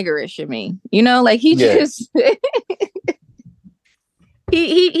out the niggerish in me. He just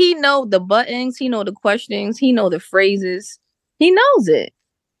he know the buttons, he know the questions, he know the phrases. He knows it.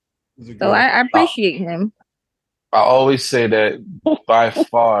 So I appreciate him. I always say that by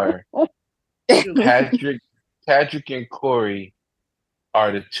far, Patrick and Corey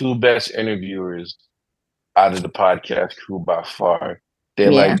are the two best interviewers out of the podcast crew by far.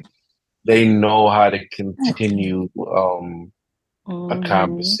 They know how to continue a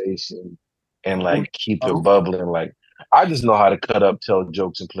conversation and keep it bubbling. I just know how to cut up, tell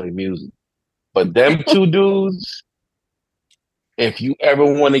jokes, and play music. But them two dudes, if you ever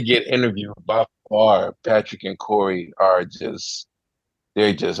want to get interviewed, by far, Patrick and Corey are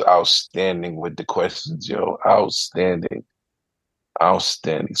they're just outstanding with the questions, yo. Outstanding.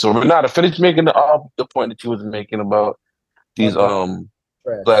 So Renata, finish making the point that you was making about these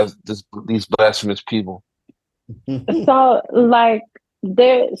these blasphemous people. So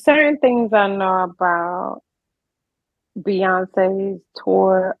there certain things I know about Beyonce's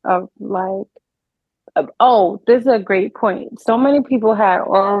tour of this is a great point. So many people had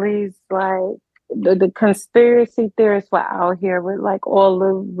all these the conspiracy theorists were out here with all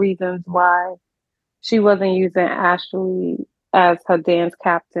the reasons why she wasn't using Ashley as her dance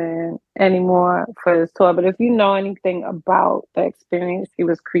captain anymore for this tour. But if you know anything about the experience he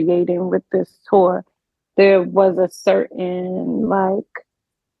was creating with this tour, there was a certain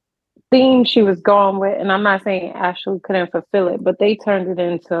theme she was going with, and I'm not saying Ashley couldn't fulfill it, but they turned it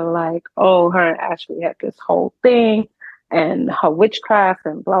into her and Ashley had this whole thing and her witchcraft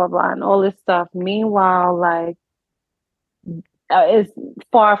and blah blah blah and all this stuff. Meanwhile, it's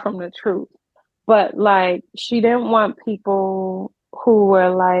far from the truth. But she didn't want people who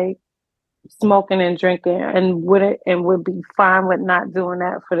were smoking and drinking and would be fine with not doing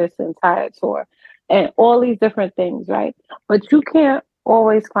that for this entire tour and all these different things, right? But you can't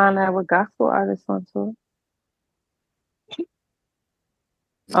always find that with gospel artists on tour.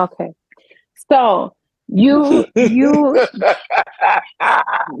 Okay. So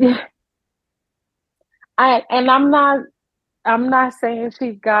I'm not saying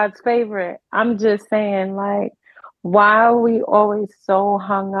she's God's favorite. I'm just saying why are we always so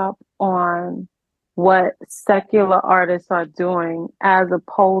hung up on what secular artists are doing as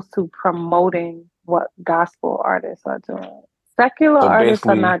opposed to promoting what gospel artists are doing? Secular artists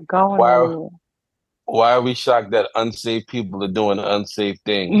are not going anywhere. Why are we shocked that unsaved people are doing unsafe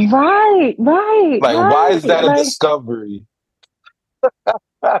things? Right. Why is that a discovery?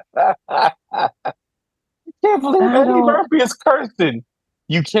 I can't believe Eddie Murphy is cursing.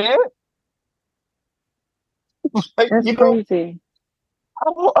 You can't? That's crazy. I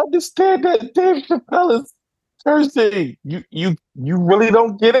don't understand that Dave Chappelle is Thursday. You really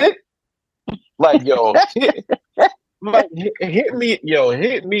don't get it? Like, yo, hit me,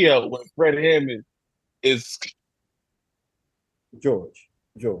 hit me up when Fred Hammond is George.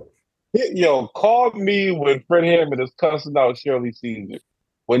 Call me when Fred Hammond is cussing out Shirley Caesar.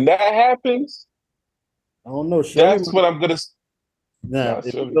 When that happens, I don't know. Shirley that's what I'm gonna. Nah,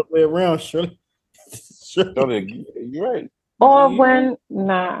 if you look way around, Shirley. You're right. Or when,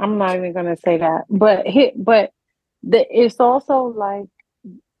 I'm not even gonna say that. But it's also like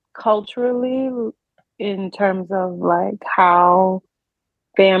culturally, in terms of like how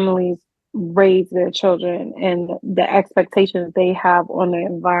families raise their children and the expectations they have on the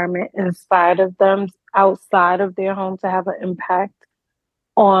environment inside of them, outside of their home, to have an impact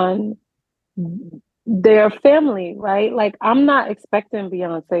on their family, right? Like, I'm not expecting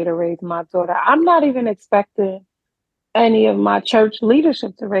Beyonce to raise my daughter. I'm not even expecting any of my church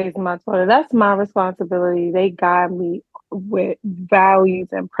leadership to raise my daughter. That's my responsibility. They guide me with values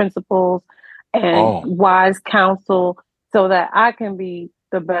and principles and wise counsel so that I can be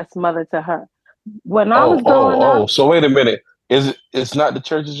the best mother to her. When I was growing up, so wait a minute. It's not the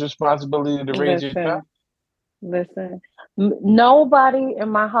church's responsibility to raise your child? Listen, nobody in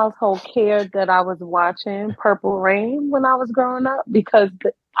my household cared that I was watching Purple Rain when I was growing up, because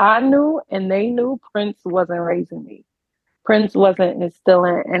I knew and they knew Prince wasn't raising me. Prince wasn't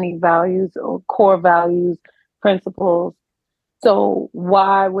instilling any values or core values, principles. So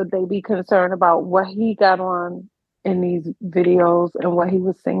why would they be concerned about what he got on in these videos and what he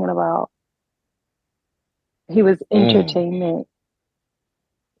was singing about? He was entertainment.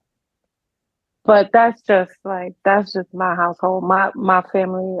 But that's just my household. My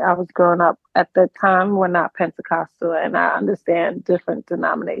family, I was growing up at the time, we're not Pentecostal, and I understand different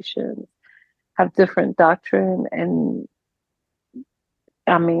denominations have different doctrine, and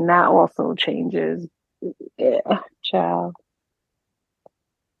I mean, that also changes. Yeah, child.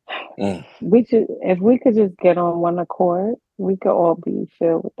 If we could just get on one accord, we could all be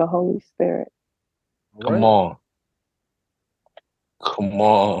filled with the Holy Spirit. Come on.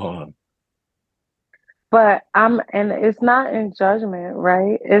 But and it's not in judgment,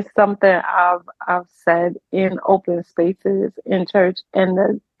 right? It's something I've said in open spaces in church,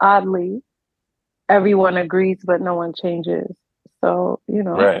 and oddly, everyone agrees, but no one changes. So,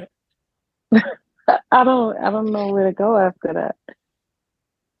 right. I don't know where to go after that.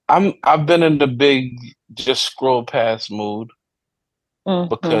 I've been in the big just scroll past mood,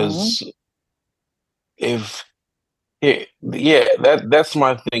 because that's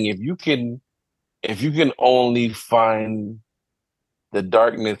my thing. If you can only find the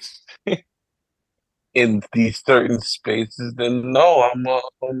darkness in these certain spaces, then no, I'm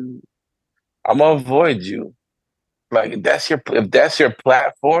gonna avoid you. Like, if that's your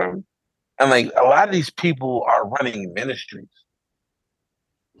platform, and like a lot of these people are running ministries.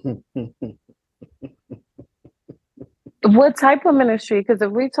 What type of ministry? Because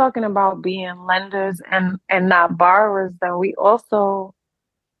if we're talking about being lenders and not borrowers, then we also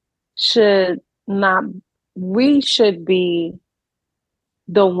should be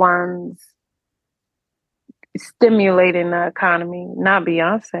the ones stimulating the economy, not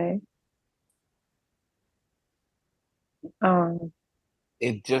Beyonce.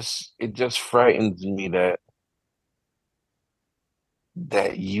 It just frightens me that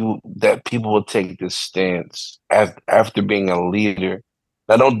people will take this stance after being a leader.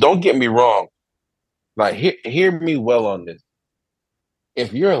 Now, don't get me wrong. Like, hear me well on this.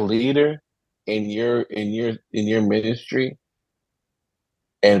 If you're a leader in your ministry,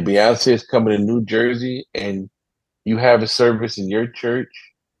 and Beyonce is coming to New Jersey, and you have a service in your church,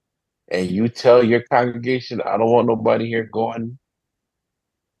 and you tell your congregation, I don't want nobody here going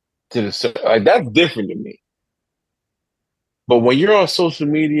to the, like, that's different to me. But when you're on social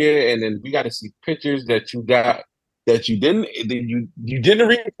media, and then we got to see pictures that you didn't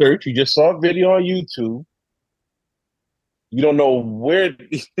research, you just saw a video on YouTube. You don't know where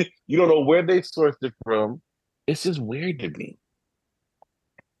they sourced it from. It's just weird to me.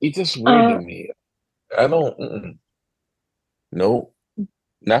 It's just weird to me. I don't. No,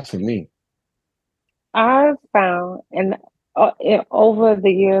 not for me. I've found, and over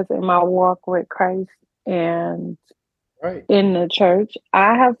the years in my walk with Christ and in the church,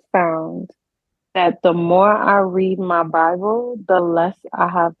 I have found that the more I read my Bible, the less I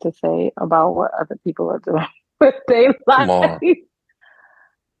have to say about what other people are doing with their life.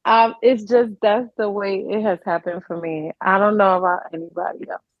 It's just, that's the way it has happened for me. I don't know about anybody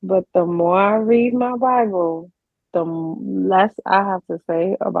else, but the more I read my Bible, the less I have to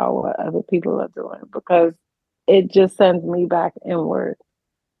say about what other people are doing, because it just sends me back inward.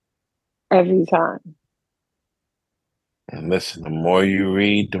 every time. And listen, the more you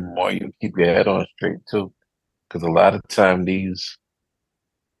read, the more you keep your head on straight too. Because a lot of time these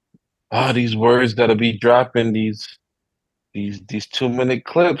words that'll be dropping these 2-minute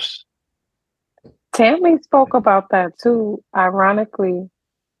clips. Tammy spoke about that too. Ironically,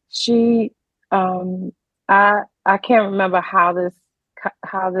 she I can't remember how this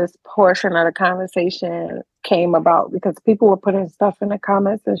portion of the conversation came about because people were putting stuff in the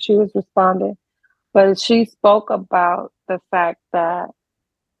comments and she was responding. But she spoke about the fact that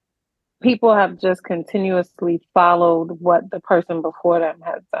people have just continuously followed what the person before them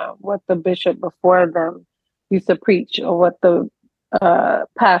has done, what the bishop before them used to preach, or what the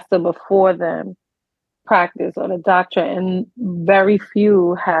pastor before them practiced, or the doctrine. And very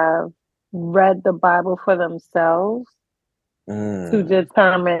few have read the Bible for themselves to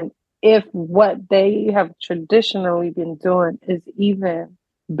determine if what they have traditionally been doing is even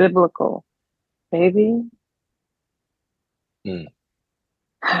biblical. Baby. Said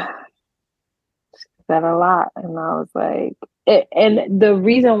a lot, and I was like, and the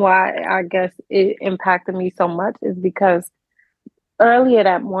reason why I guess it impacted me so much is because earlier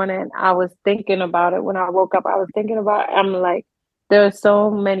that morning I was thinking about it. When I woke up, I was thinking about it. I'm like, there are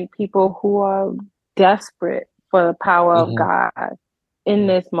so many people who are desperate for the power of God in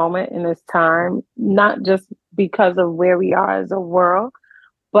this moment, in this time, not just because of where we are as a world,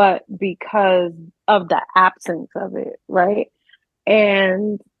 but because of the absence of it, right?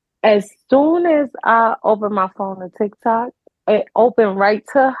 And as soon as I opened my phone to TikTok, it opened right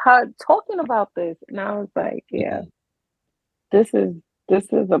to her talking about this. And I was like, yeah, this is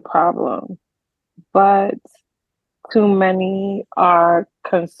a problem. But too many are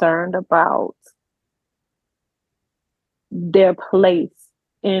concerned about their place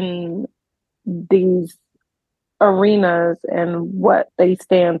in these arenas and what they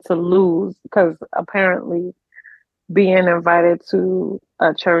stand to lose, because apparently being invited to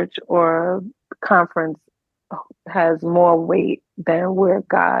a church or conference has more weight than where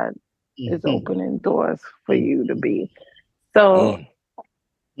God is opening doors for you to be. So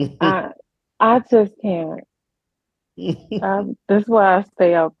I just can't. That's why I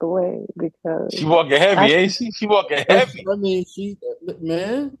stay out the way, because she walking heavy, ain't she? She walking heavy. I mean,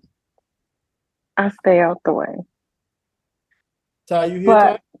 man. I stay out the way. Ty, you here,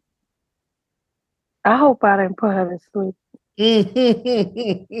 Ty? I hope I didn't put her to sleep.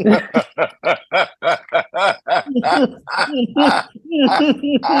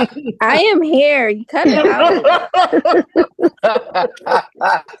 I am here. You cut it out.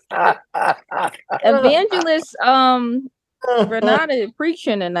 Evangelist Renata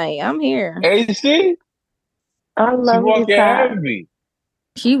preaching tonight. I'm here. Ain't she? I love she walking heavy.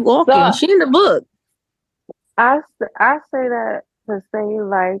 She walking. So, she in the book. I say that to say,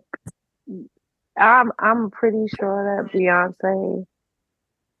 like, I'm pretty sure that Beyonce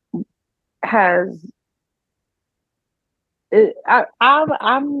has.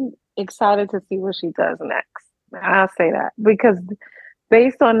 I'm excited to see what she does next. I'll say that because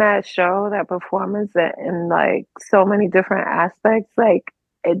based on that show, that performance, and like so many different aspects, like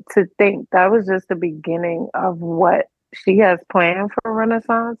to think that was just the beginning of what she has planned for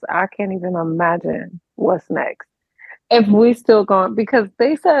Renaissance. I can't even imagine what's next. If we still going, because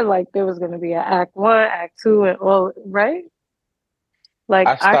they said like there was going to be an act 1, act 2, and all, right? Like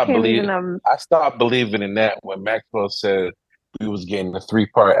I stopped believing in that when Maxwell said we was getting a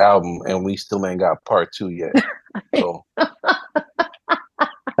 3-part album and we still ain't got part 2 yet. So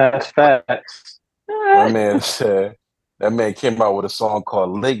that's facts. That man came out with a song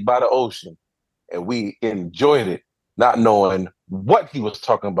called Lake by the Ocean, and we enjoyed it, not knowing what he was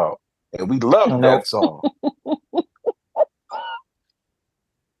talking about. And we loved that song.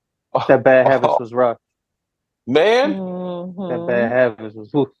 That Bad Habits was rough. Man. That Bad Habits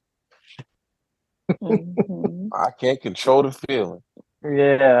was I can't control the feeling.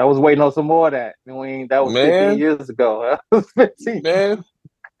 Yeah, I was waiting on some more of that. That was 15 years ago. That was 15. Man.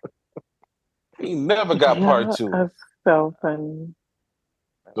 He never got part 2. That's so funny.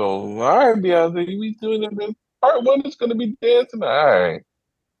 So, all right, Beyonce, we doing it. Part 1 is going to be dancing. All right.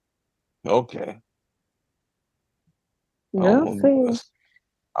 Okay. You'll see.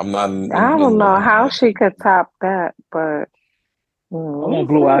 I'm not. I don't know how she could top that, but I want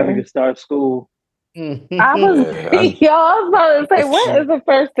Blue Ivy to start school. I was about to say, when is the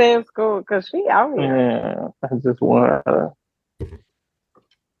first day of school? Because she out here. Yeah, I just want her to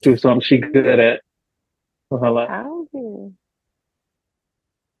do something she good at for her life. Out here.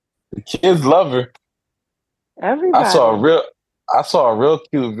 The kids love her. Everybody. I saw a real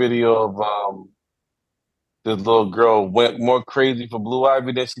cute video of this little girl went more crazy for Blue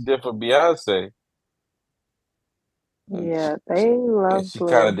Ivy than she did for Beyonce. Yeah, they love She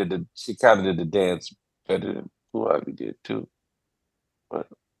kind of Blue. did the dance better than Blue Ivy did too. But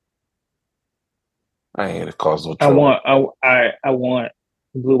I ain't gonna cause no trouble. I want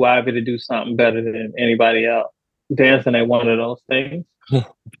Blue Ivy to do something better than anybody else. Dancing ain't one of those things. I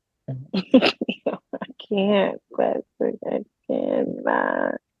can't, Patrick. I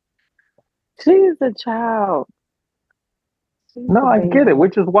cannot. She's a child. She's No, a I get it, baby.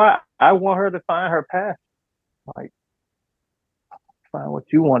 which is why I want her to find her path. Like, find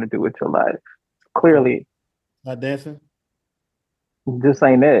what you want to do with your life. Clearly, Not dancing. this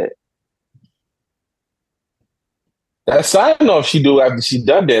ain't it. That sign off she do after she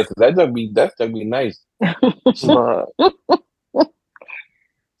done dancing, that's gonna be nice. Look,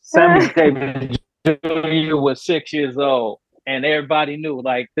 Sammy Davis Jr. was 6 years old, and everybody knew,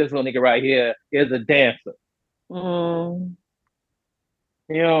 like, this little nigga right here is a dancer. Mm.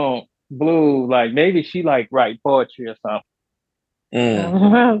 You know, Blue, like, maybe she, like, write poetry or something.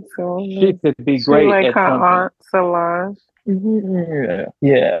 She could be She great like at her something. aunt Solange.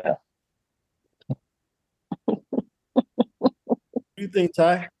 Yeah. What do you think,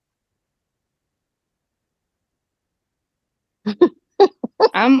 Ty?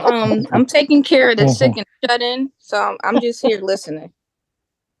 I'm taking care of the sick and shut in, so I'm just here listening.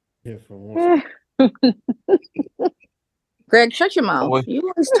 Here for one. Greg, shut your mouth. You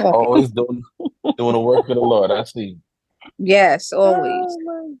always talking. Always doing the work of the Lord. I see. Yes, always. Oh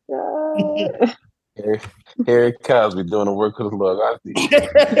my God. Harry Cosby doing the work of the Lord. I see.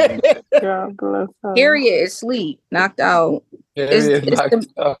 God bless her. Harriet is asleep, knocked out. Harriet knocked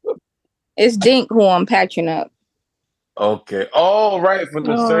out. It's Dink who I'm patching up. Okay. All right, for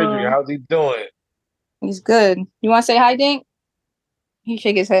the surgery. How's he doing? He's good. You want to say hi, Dink? He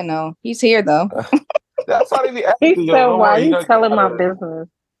shake his head no. He's here though. That's how they be He acting. said, "Why you telling my business?"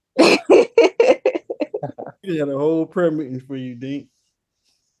 You had a whole prayer meeting for you, Dink.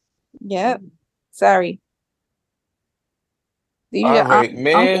 Yep. Sorry. All right,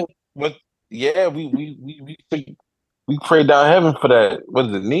 man. But yeah, we prayed down heaven for that. What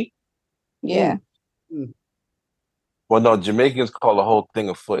is it, knee? Yeah. Well, no, Jamaicans call the whole thing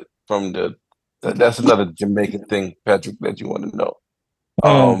a foot. That's another Jamaican thing, Patrick, that you want to know.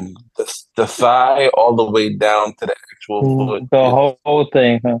 The thigh all the way down to the actual foot. The whole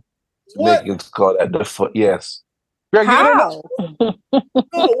thing, huh? Jamaicans call that the foot. Yes. Greg, how?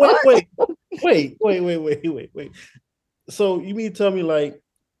 Oh, wait. So you mean to tell me, like,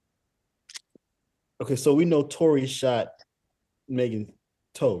 okay, so we know Tory shot Megan's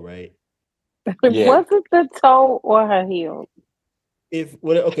toe, right? Yeah. Was it the toe or her heel?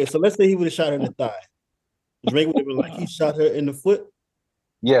 Okay, so let's say he would have shot her in the thigh. Drake would have been like, he shot her in the foot?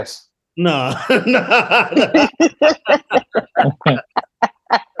 Yes. Nah.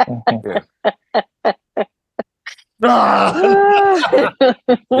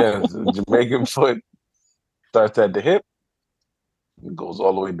 Yes, Jamaican foot starts at the hip and goes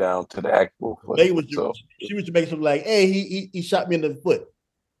all the way down to the actual foot. She was Jamaican, like, hey, he shot me in the foot.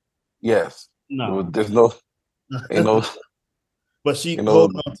 Yes. No. There's no, ain't no. But she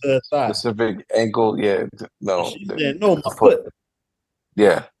goes on to her thigh. Specific ankle, yeah. No. She said, no, my foot.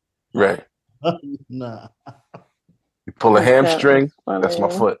 Yeah, right. Nah. You pull a hamstring, that's my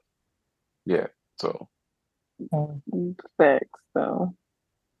foot. Yeah, so. Facts, so.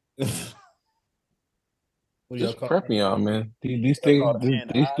 Just prep me on, man. These things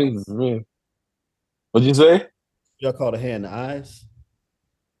is real. What'd you say? Y'all call the hair in the eyes?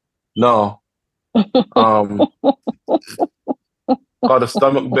 No. Called the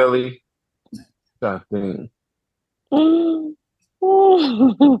stomach belly. That thing.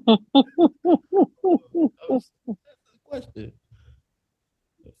 Question.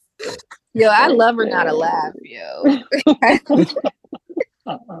 Yo, I love her not to laugh, yo.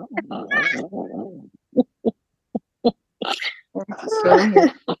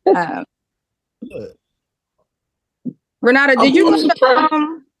 Renata,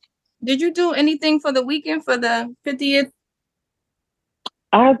 did you do anything for the weekend for the 50th?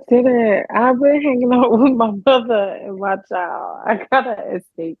 I didn't. I've been hanging out with my mother and my child. I gotta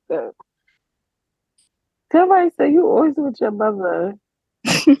escape them. Somebody said you always with your mother.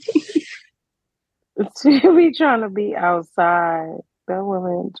 She be trying to be outside. That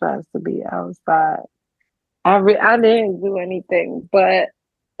woman tries to be outside. I didn't do anything, but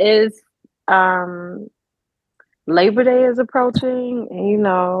it's Labor Day is approaching, and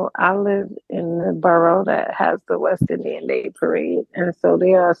I live in the borough that has the West Indian Day Parade, and so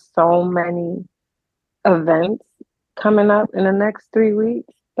there are so many events coming up in the next 3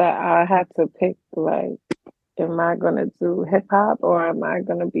 weeks that I had to pick like am I gonna do hip hop or am I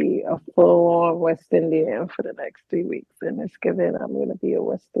gonna be a full on West Indian for the next 3 weeks? And it's given I'm gonna be a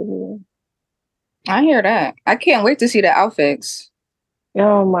West Indian. I hear that. I can't wait to see the outfits.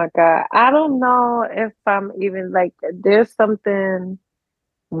 Oh my God. I don't know if I'm even like, there's something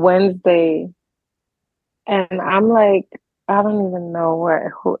Wednesday, and I'm like, I don't even know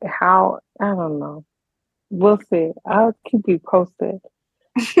how, I don't know. We'll see. I'll keep you posted.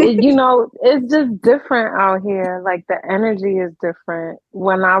 It's just different out here. Like the energy is different.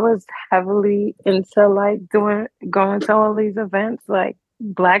 When I was heavily into like going to all these events, like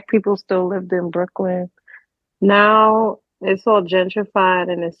Black people still lived in Brooklyn. Now it's all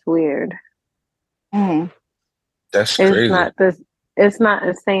gentrified and it's weird. That's crazy. It's not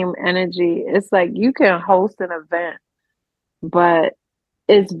the same energy. It's like you can host an event, but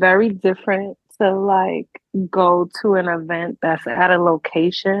it's very different to like go to an event that's at a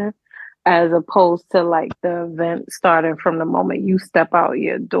location as opposed to like the event starting from the moment you step out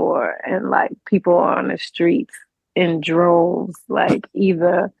your door and like people are on the streets in droves, like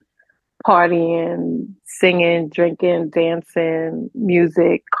either partying, singing, drinking, dancing,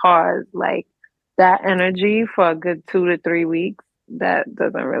 music, cars, like that energy for a good 2 to 3 weeks, that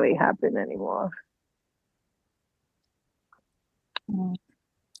doesn't really happen anymore.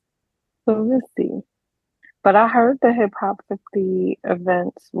 So let's see. But I heard the Hip Hop 50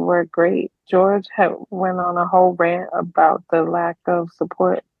 events were great. George went on a whole rant about the lack of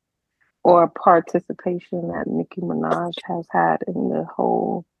support or participation that Nicki Minaj has had in the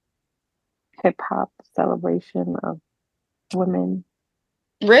whole hip hop celebration of women.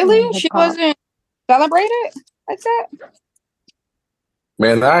 Really? She wasn't celebrated like that?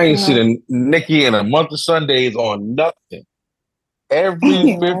 Man, I ain't seen a Nicki in a month of Sundays on nothing.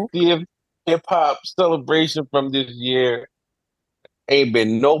 Every 50th hip hop celebration from this year ain't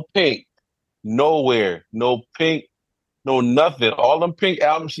been no Pink, nowhere, no Pink, no nothing. All them Pink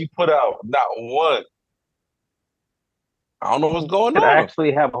albums she put out, not one. I don't know what's going on. I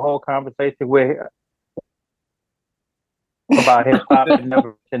actually have a whole conversation with her about hip hop and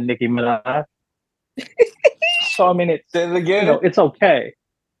never to Nicki Minaj. So I mean, it's okay.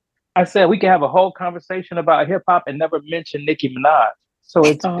 I said we can have a whole conversation about hip hop and never mention Nicki Minaj. So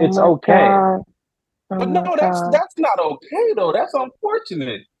it's okay. But no, that's not okay though. That's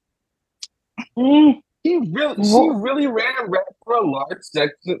unfortunate. She really ran rap for a large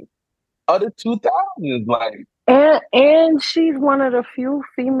section of the 2000s, like. And she's one of the few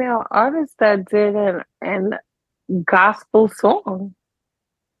female artists that did an gospel song.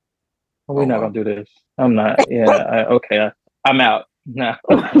 We're not gonna do this. I'm not. Yeah. Okay. I'm out. No.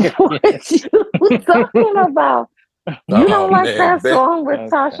 What you talking about? You don't like that song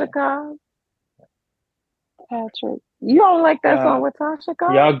with Tasha Cobbs? Patrick, you don't like that song with Tasha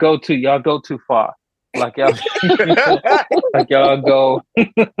Cobbs? Y'all go too far. Like y'all, like y'all go.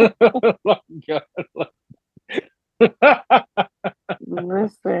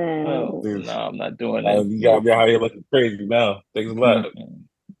 Listen. No, I'm not doing that. You got me out here looking crazy now. Thanks a lot.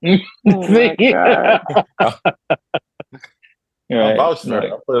 Oh my God. I'm vouching for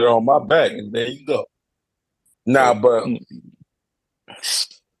it. I put it on my back, and there you go. Nah, but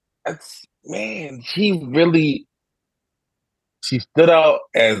man, she stood out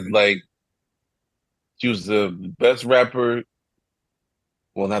as like she was the best rapper.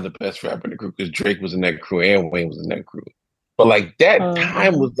 Well, not the best rapper in the crew because Drake was in that crew and Wayne was in that crew. But like that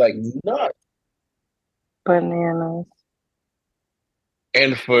time was like nuts. Bananas.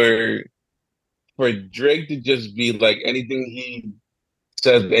 And for Drake to just be like anything he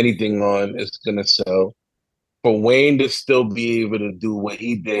says anything on is gonna sell. For Wayne to still be able to do what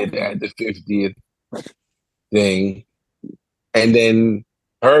he did at the 50th thing, and then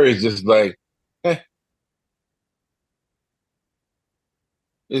her is just like,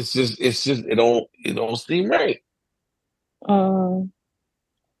 it's just it don't seem right. And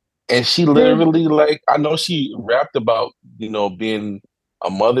she literally like, I know she rapped about being a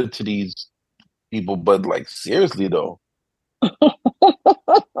mother to these people, but like seriously though,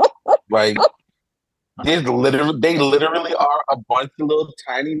 like. They literally are a bunch of little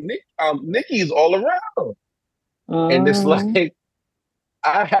tiny Nickies all around. And it's like,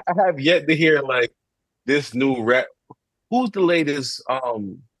 I have yet to hear like this new rap. Who's the latest,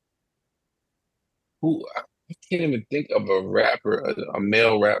 who, I can't even think of a rapper, a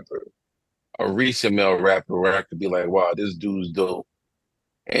male rapper, a recent male rapper where I could be like, wow, this dude's dope.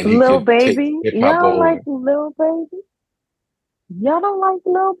 And Lil Baby? Y'all don't like Lil Baby? Y'all don't like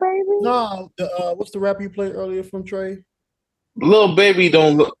Lil Baby? No, what's the rapper you played earlier from Trey? Lil Baby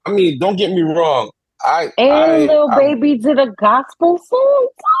don't get me wrong. Lil Baby did a gospel song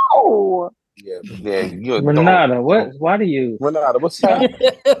too. Yeah, you're a dog. Renata, why do you? Renata, what's happening?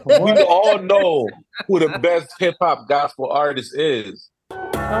 We all know who the best hip hop gospel artist is.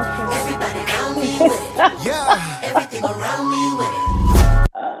 Everybody around me with it. Yeah. Everything around me with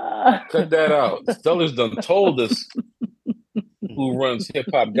it. Cut that out. Stella's done told us who runs hip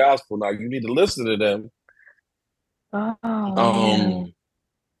hop gospel. Now you need to listen to them.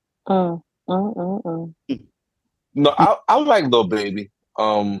 No, I like Lil Baby.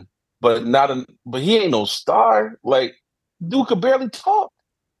 But but he ain't no star. Like, dude could barely talk.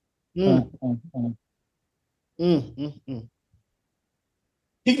 He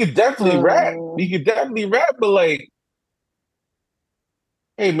could definitely rap. He could definitely rap, but like,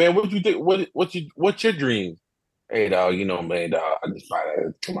 hey man, what you think? What's your dream? Hey dog, man, dog. I just find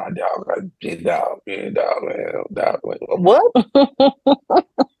out. Come on, dog. Man, dog. Like, what?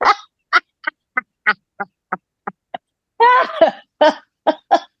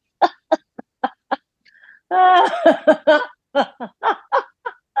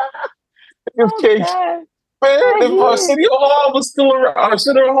 Man, if Arsenio Hall was still around,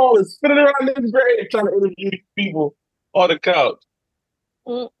 Arsenio Hall is spinning around in his grave trying to interview people on the couch.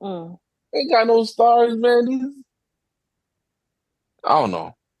 Ain't got no stars, man. I don't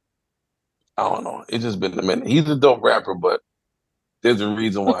know. It's just been a minute. He's a dope rapper, but there's a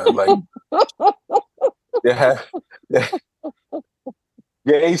reason why. Like,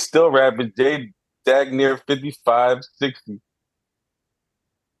 he's still rapping. Jay near 55, 60.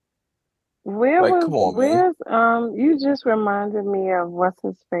 Come on, man. You just reminded me of what's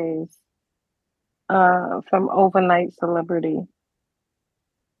his face from Overnight Celebrity.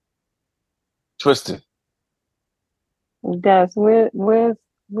 Twisted. Yes, where's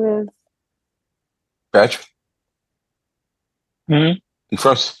Patrick?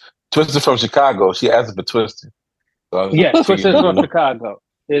 Twisted from Chicago. She asked for Twisted. So Twisted from Chicago.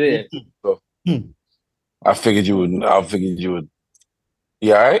 It is. So, I figured you would.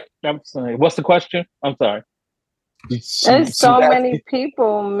 You all right? I'm sorry. What's the question? I'm sorry. There's so many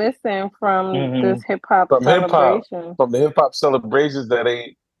people missing from this hip hop celebration. From the hip hop celebrations that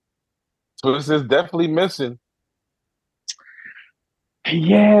ain't. Twisted's definitely missing.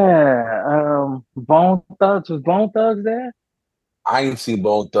 Yeah. Bone Thugs. Was Bone Thugs there? I ain't seen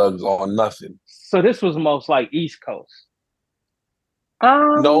Bone Thugs on nothing. So this was most like East Coast.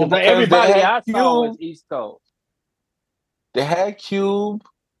 No, because everybody I saw was East Coast. They had Cube.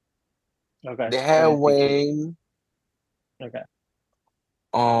 Okay. They had Wayne. Okay.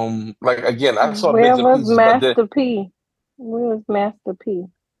 Like again, I saw Where bits and was pieces. Master P? Where was Master P?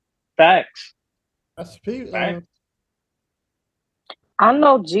 Facts. Master P. I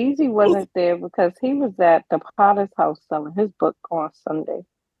know Jeezy wasn't there because he was at the Potter's house selling his book on Sunday.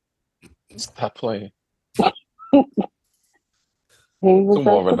 Stop playing. Come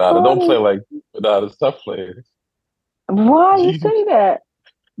on, Renata. Don't play like Renata. Stop playing. Why you say that?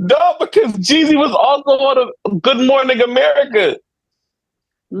 No, because Jeezy was also on a Good Morning America.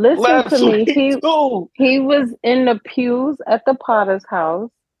 Listen to me. He was in the pews at the Potter's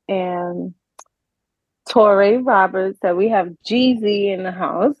house, and Torrey Roberts said, "We have Jeezy in the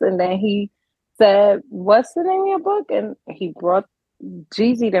house," and then he said, "What's the name of your book?" And he brought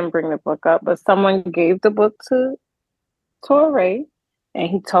Jeezy didn't bring the book up, but someone gave the book to Torrey, and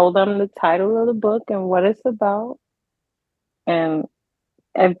he told them the title of the book and what it's about. And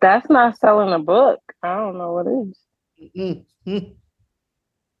if that's not selling a book, I don't know what is.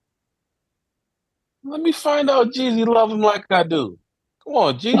 Let me find out Jeezy love him like I do. Come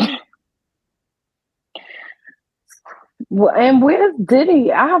on, Jeezy. Well, and where's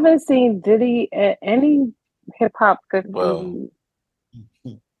Diddy? I haven't seen Diddy at any hip hop good movie.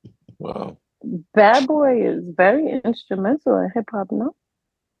 Well, Bad Boy is very instrumental in hip hop, no?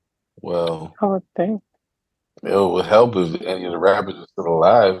 Well, I would think. It would help if any of the rappers are still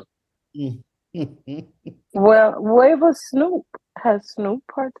alive. Well, where was Snoop? Has Snoop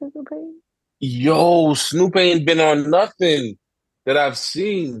participated? Yo, Snoop ain't been on nothing that I've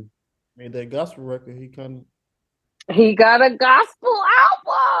seen. Made that gospel record. He got a gospel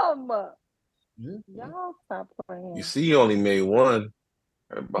album. Y'all stop playing. You see, he only made one.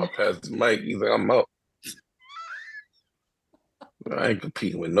 About past the mic. He's like, I'm out. I ain't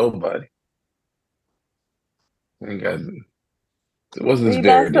competing with nobody. It wasn't his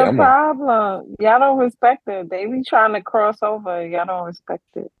That's the problem. Y'all don't respect it. They be trying to cross over. Y'all don't respect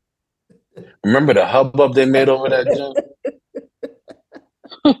it. Remember the hubbub they made over that junk?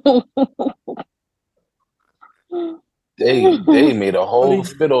 They made a whole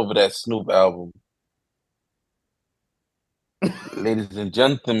fit over that Snoop album. Ladies and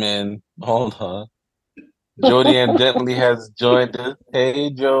gentlemen, hold on. Jody and Bentley has joined us.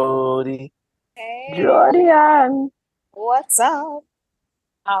 Hey, Jody. Hey, Jordan. what's up?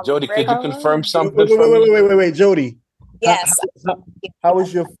 Jody, could you confirm Wait, something wait, for me? wait, Jody. Yes. How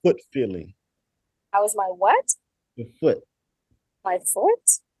is your foot feeling? How is my what? Your foot. My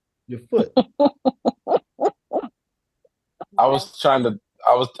foot? Your foot. I was trying to.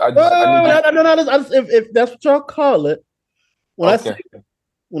 I need No. If that's what y'all call it, when Okay.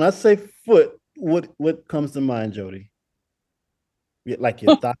 I say foot, what comes to mind, Jody? Like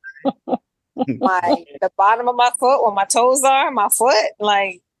your thigh. The bottom of my foot, where my toes are, my foot,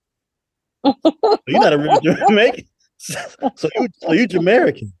 like. You're not a real Jamaican. So you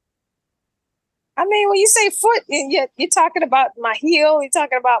Jamaican. I mean, when you say foot, you're talking about my heel. You're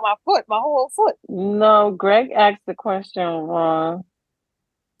talking about my foot, my whole foot. No, Greg asked the question wrong.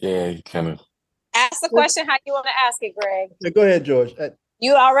 Yeah, you kind of. Ask the question how you want to ask it, Greg. Yeah, go ahead, George.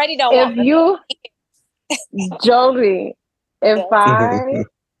 You already don't If you, Jody, if I,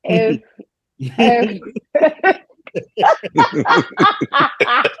 if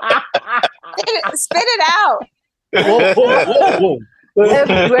spit it out. Whoa.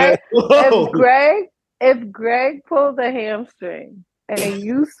 If Greg pulled a hamstring and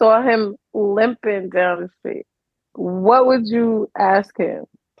you saw him limping down the street, what would you ask him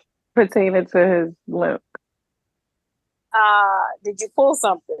pertaining to his limp? Did you pull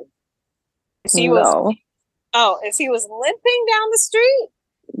something? If he No. if he was limping down the street?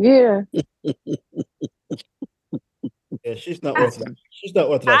 Yeah. Yeah, she's not orthodox. She's not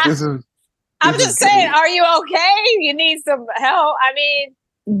orthodox. I'm just saying, are you okay? You need some help. I mean,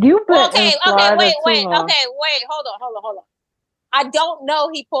 you've been okay, wait, hold on. I don't know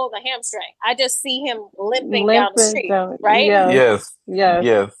he pulled a hamstring. I just see him limping down the street, right? Yes.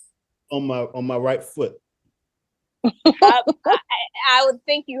 On my right foot. I would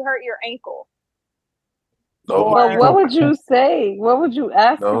think you hurt your ankle. But what would you say? What would you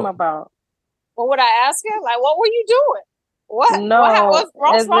ask him about? What would I ask him? Like, what were you doing? What? No,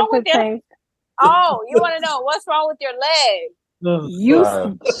 what's wrong with your? Oh, you want to know what's wrong with your leg? You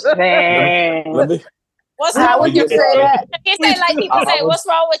what's wrong with your foot? You say like people say, "What's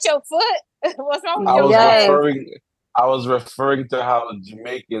wrong with your foot?" What's wrong with your leg? I was referring to how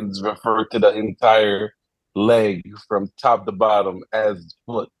Jamaicans refer to the entire leg from top to bottom as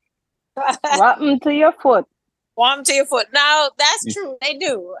foot. Welcome to your foot. Welcome to your foot. Now that's true. They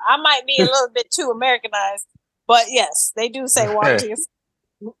do. I might be a little bit too Americanized, but yes, they do say welcome to your foot.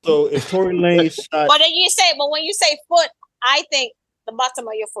 So if Tory Lane shot, but when you say foot, I think the bottom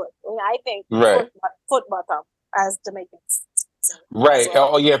of your foot. I think foot bottom as Jamaicans. Right.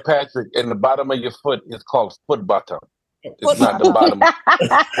 Oh yeah, Patrick. And the bottom of your foot is called foot bottom. It's not the bottom.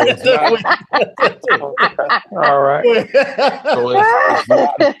 All right. So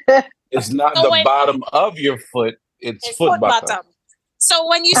it's not the bottom of your foot. It's foot bottom. So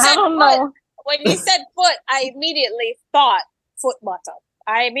when you said foot, I immediately thought foot bottom.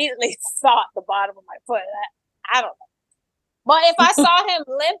 I immediately thought the bottom of my foot. I don't know. But if I saw him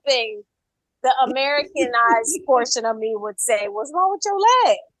limping, the Americanized portion of me would say, "What's wrong with your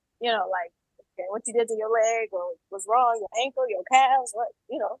leg?" You know, like, okay, what you did to your leg, or what's wrong, your ankle, your calves, what,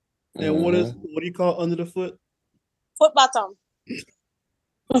 you know. And what do you call under the foot? Foot bottom.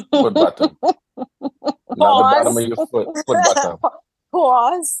 Foot bottom. Not the bottom of your foot. Foot bottom.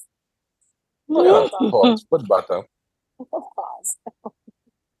 Pause. Pause. Foot bottom. Pause.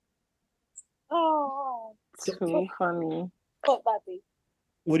 Oh, too funny. Foot bottom.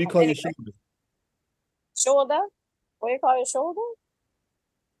 What do you call your shoulder? Shoulder? What do you call your shoulder?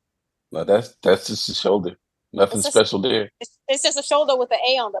 No, that's just a shoulder. Nothing special there. It's just a shoulder with an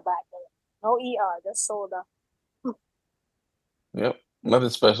A on the back. No ER, just shoulder. Yep, nothing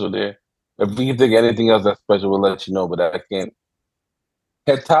special there. If we can think of anything else that's special, we'll let you know, but I can't.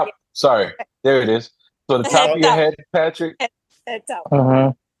 Head top? Sorry, there it is. So the top of your head, Patrick? Head top.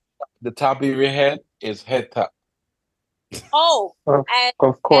 Uh-huh. The top of your head is head top. Oh, and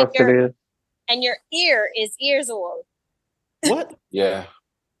of course it is. And your ear is ears all. What? Yeah.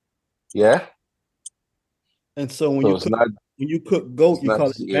 Yeah. And so when you cook goat, you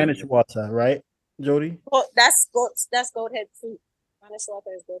call it Spanish water, right, Jody? Well, that's goat head soup. Spanish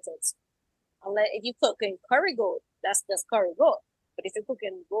water is goat head soup. If you cook in curry goat, that's just curry goat. But if you cook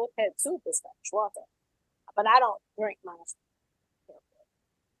in goat head soup, it's Spanish water. But I don't drink mine.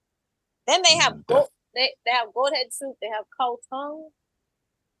 Then they have goat. They have goat head soup. They have cow tongue.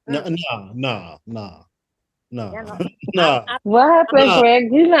 No. What happened,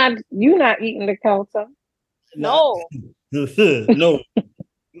 Greg? You not eating the cow tongue? No. No.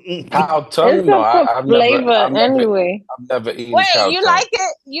 Cow tongue? No, I've anyway. I've never eaten Wait, cow you tongue. like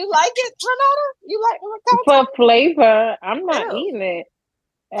it? You like it, Renata? You like cow tongue? For flavor, I'm not eating it.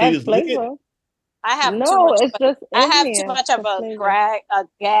 As flavor. I have no, it's just I have in too there, much of the flavor. a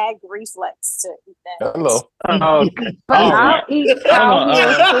gag reflex to eat that. Hello. But I'll eat cow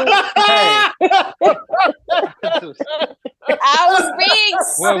ear soup. I was being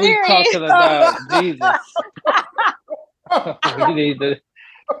What we serious. talking about? Jesus. We need to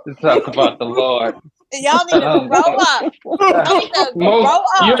talk about the Lord. Y'all need to grow up. Y'all need to grow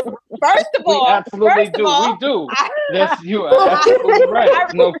up. First of all, we absolutely do. We do. That's you are absolutely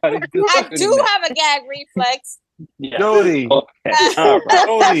right. Nobody I do have a gag reflex. Yeah. Jody.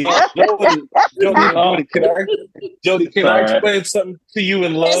 Jody, can I explain something to you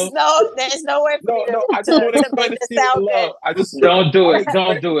in love? There's no way for you I just want to explain this to you in love. Don't do it.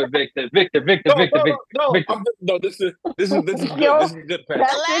 Don't do it, Victor. Victor. No, this is good. This is good, Pat.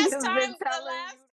 The last time